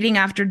dating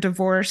after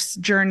divorce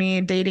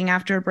journey, dating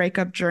after a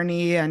breakup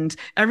journey, and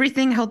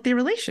everything healthy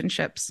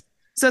relationships.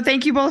 So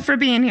thank you both for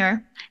being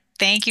here.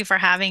 Thank you for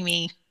having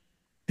me.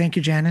 Thank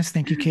you, Janice.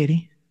 Thank you,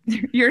 Katie.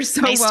 You're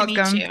so nice welcome.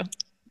 To meet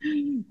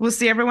you. We'll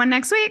see everyone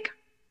next week.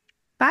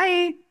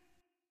 Bye.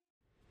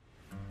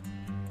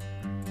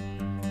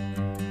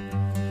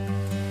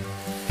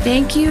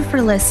 Thank you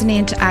for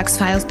listening to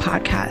X-Files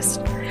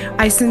podcast.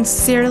 I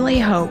sincerely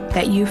hope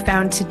that you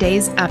found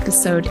today's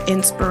episode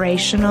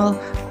inspirational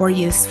or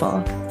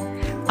useful.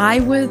 I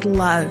would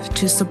love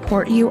to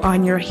support you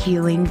on your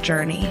healing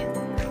journey.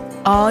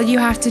 All you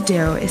have to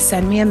do is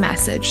send me a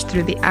message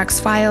through the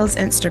X-Files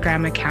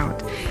Instagram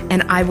account,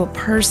 and I will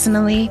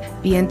personally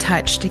be in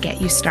touch to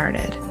get you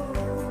started.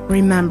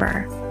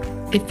 Remember,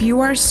 if you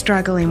are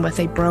struggling with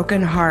a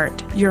broken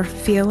heart, your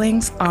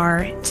feelings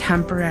are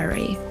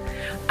temporary.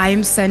 I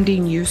am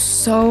sending you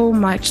so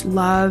much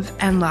love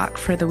and luck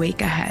for the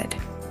week ahead.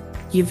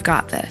 You've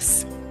got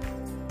this.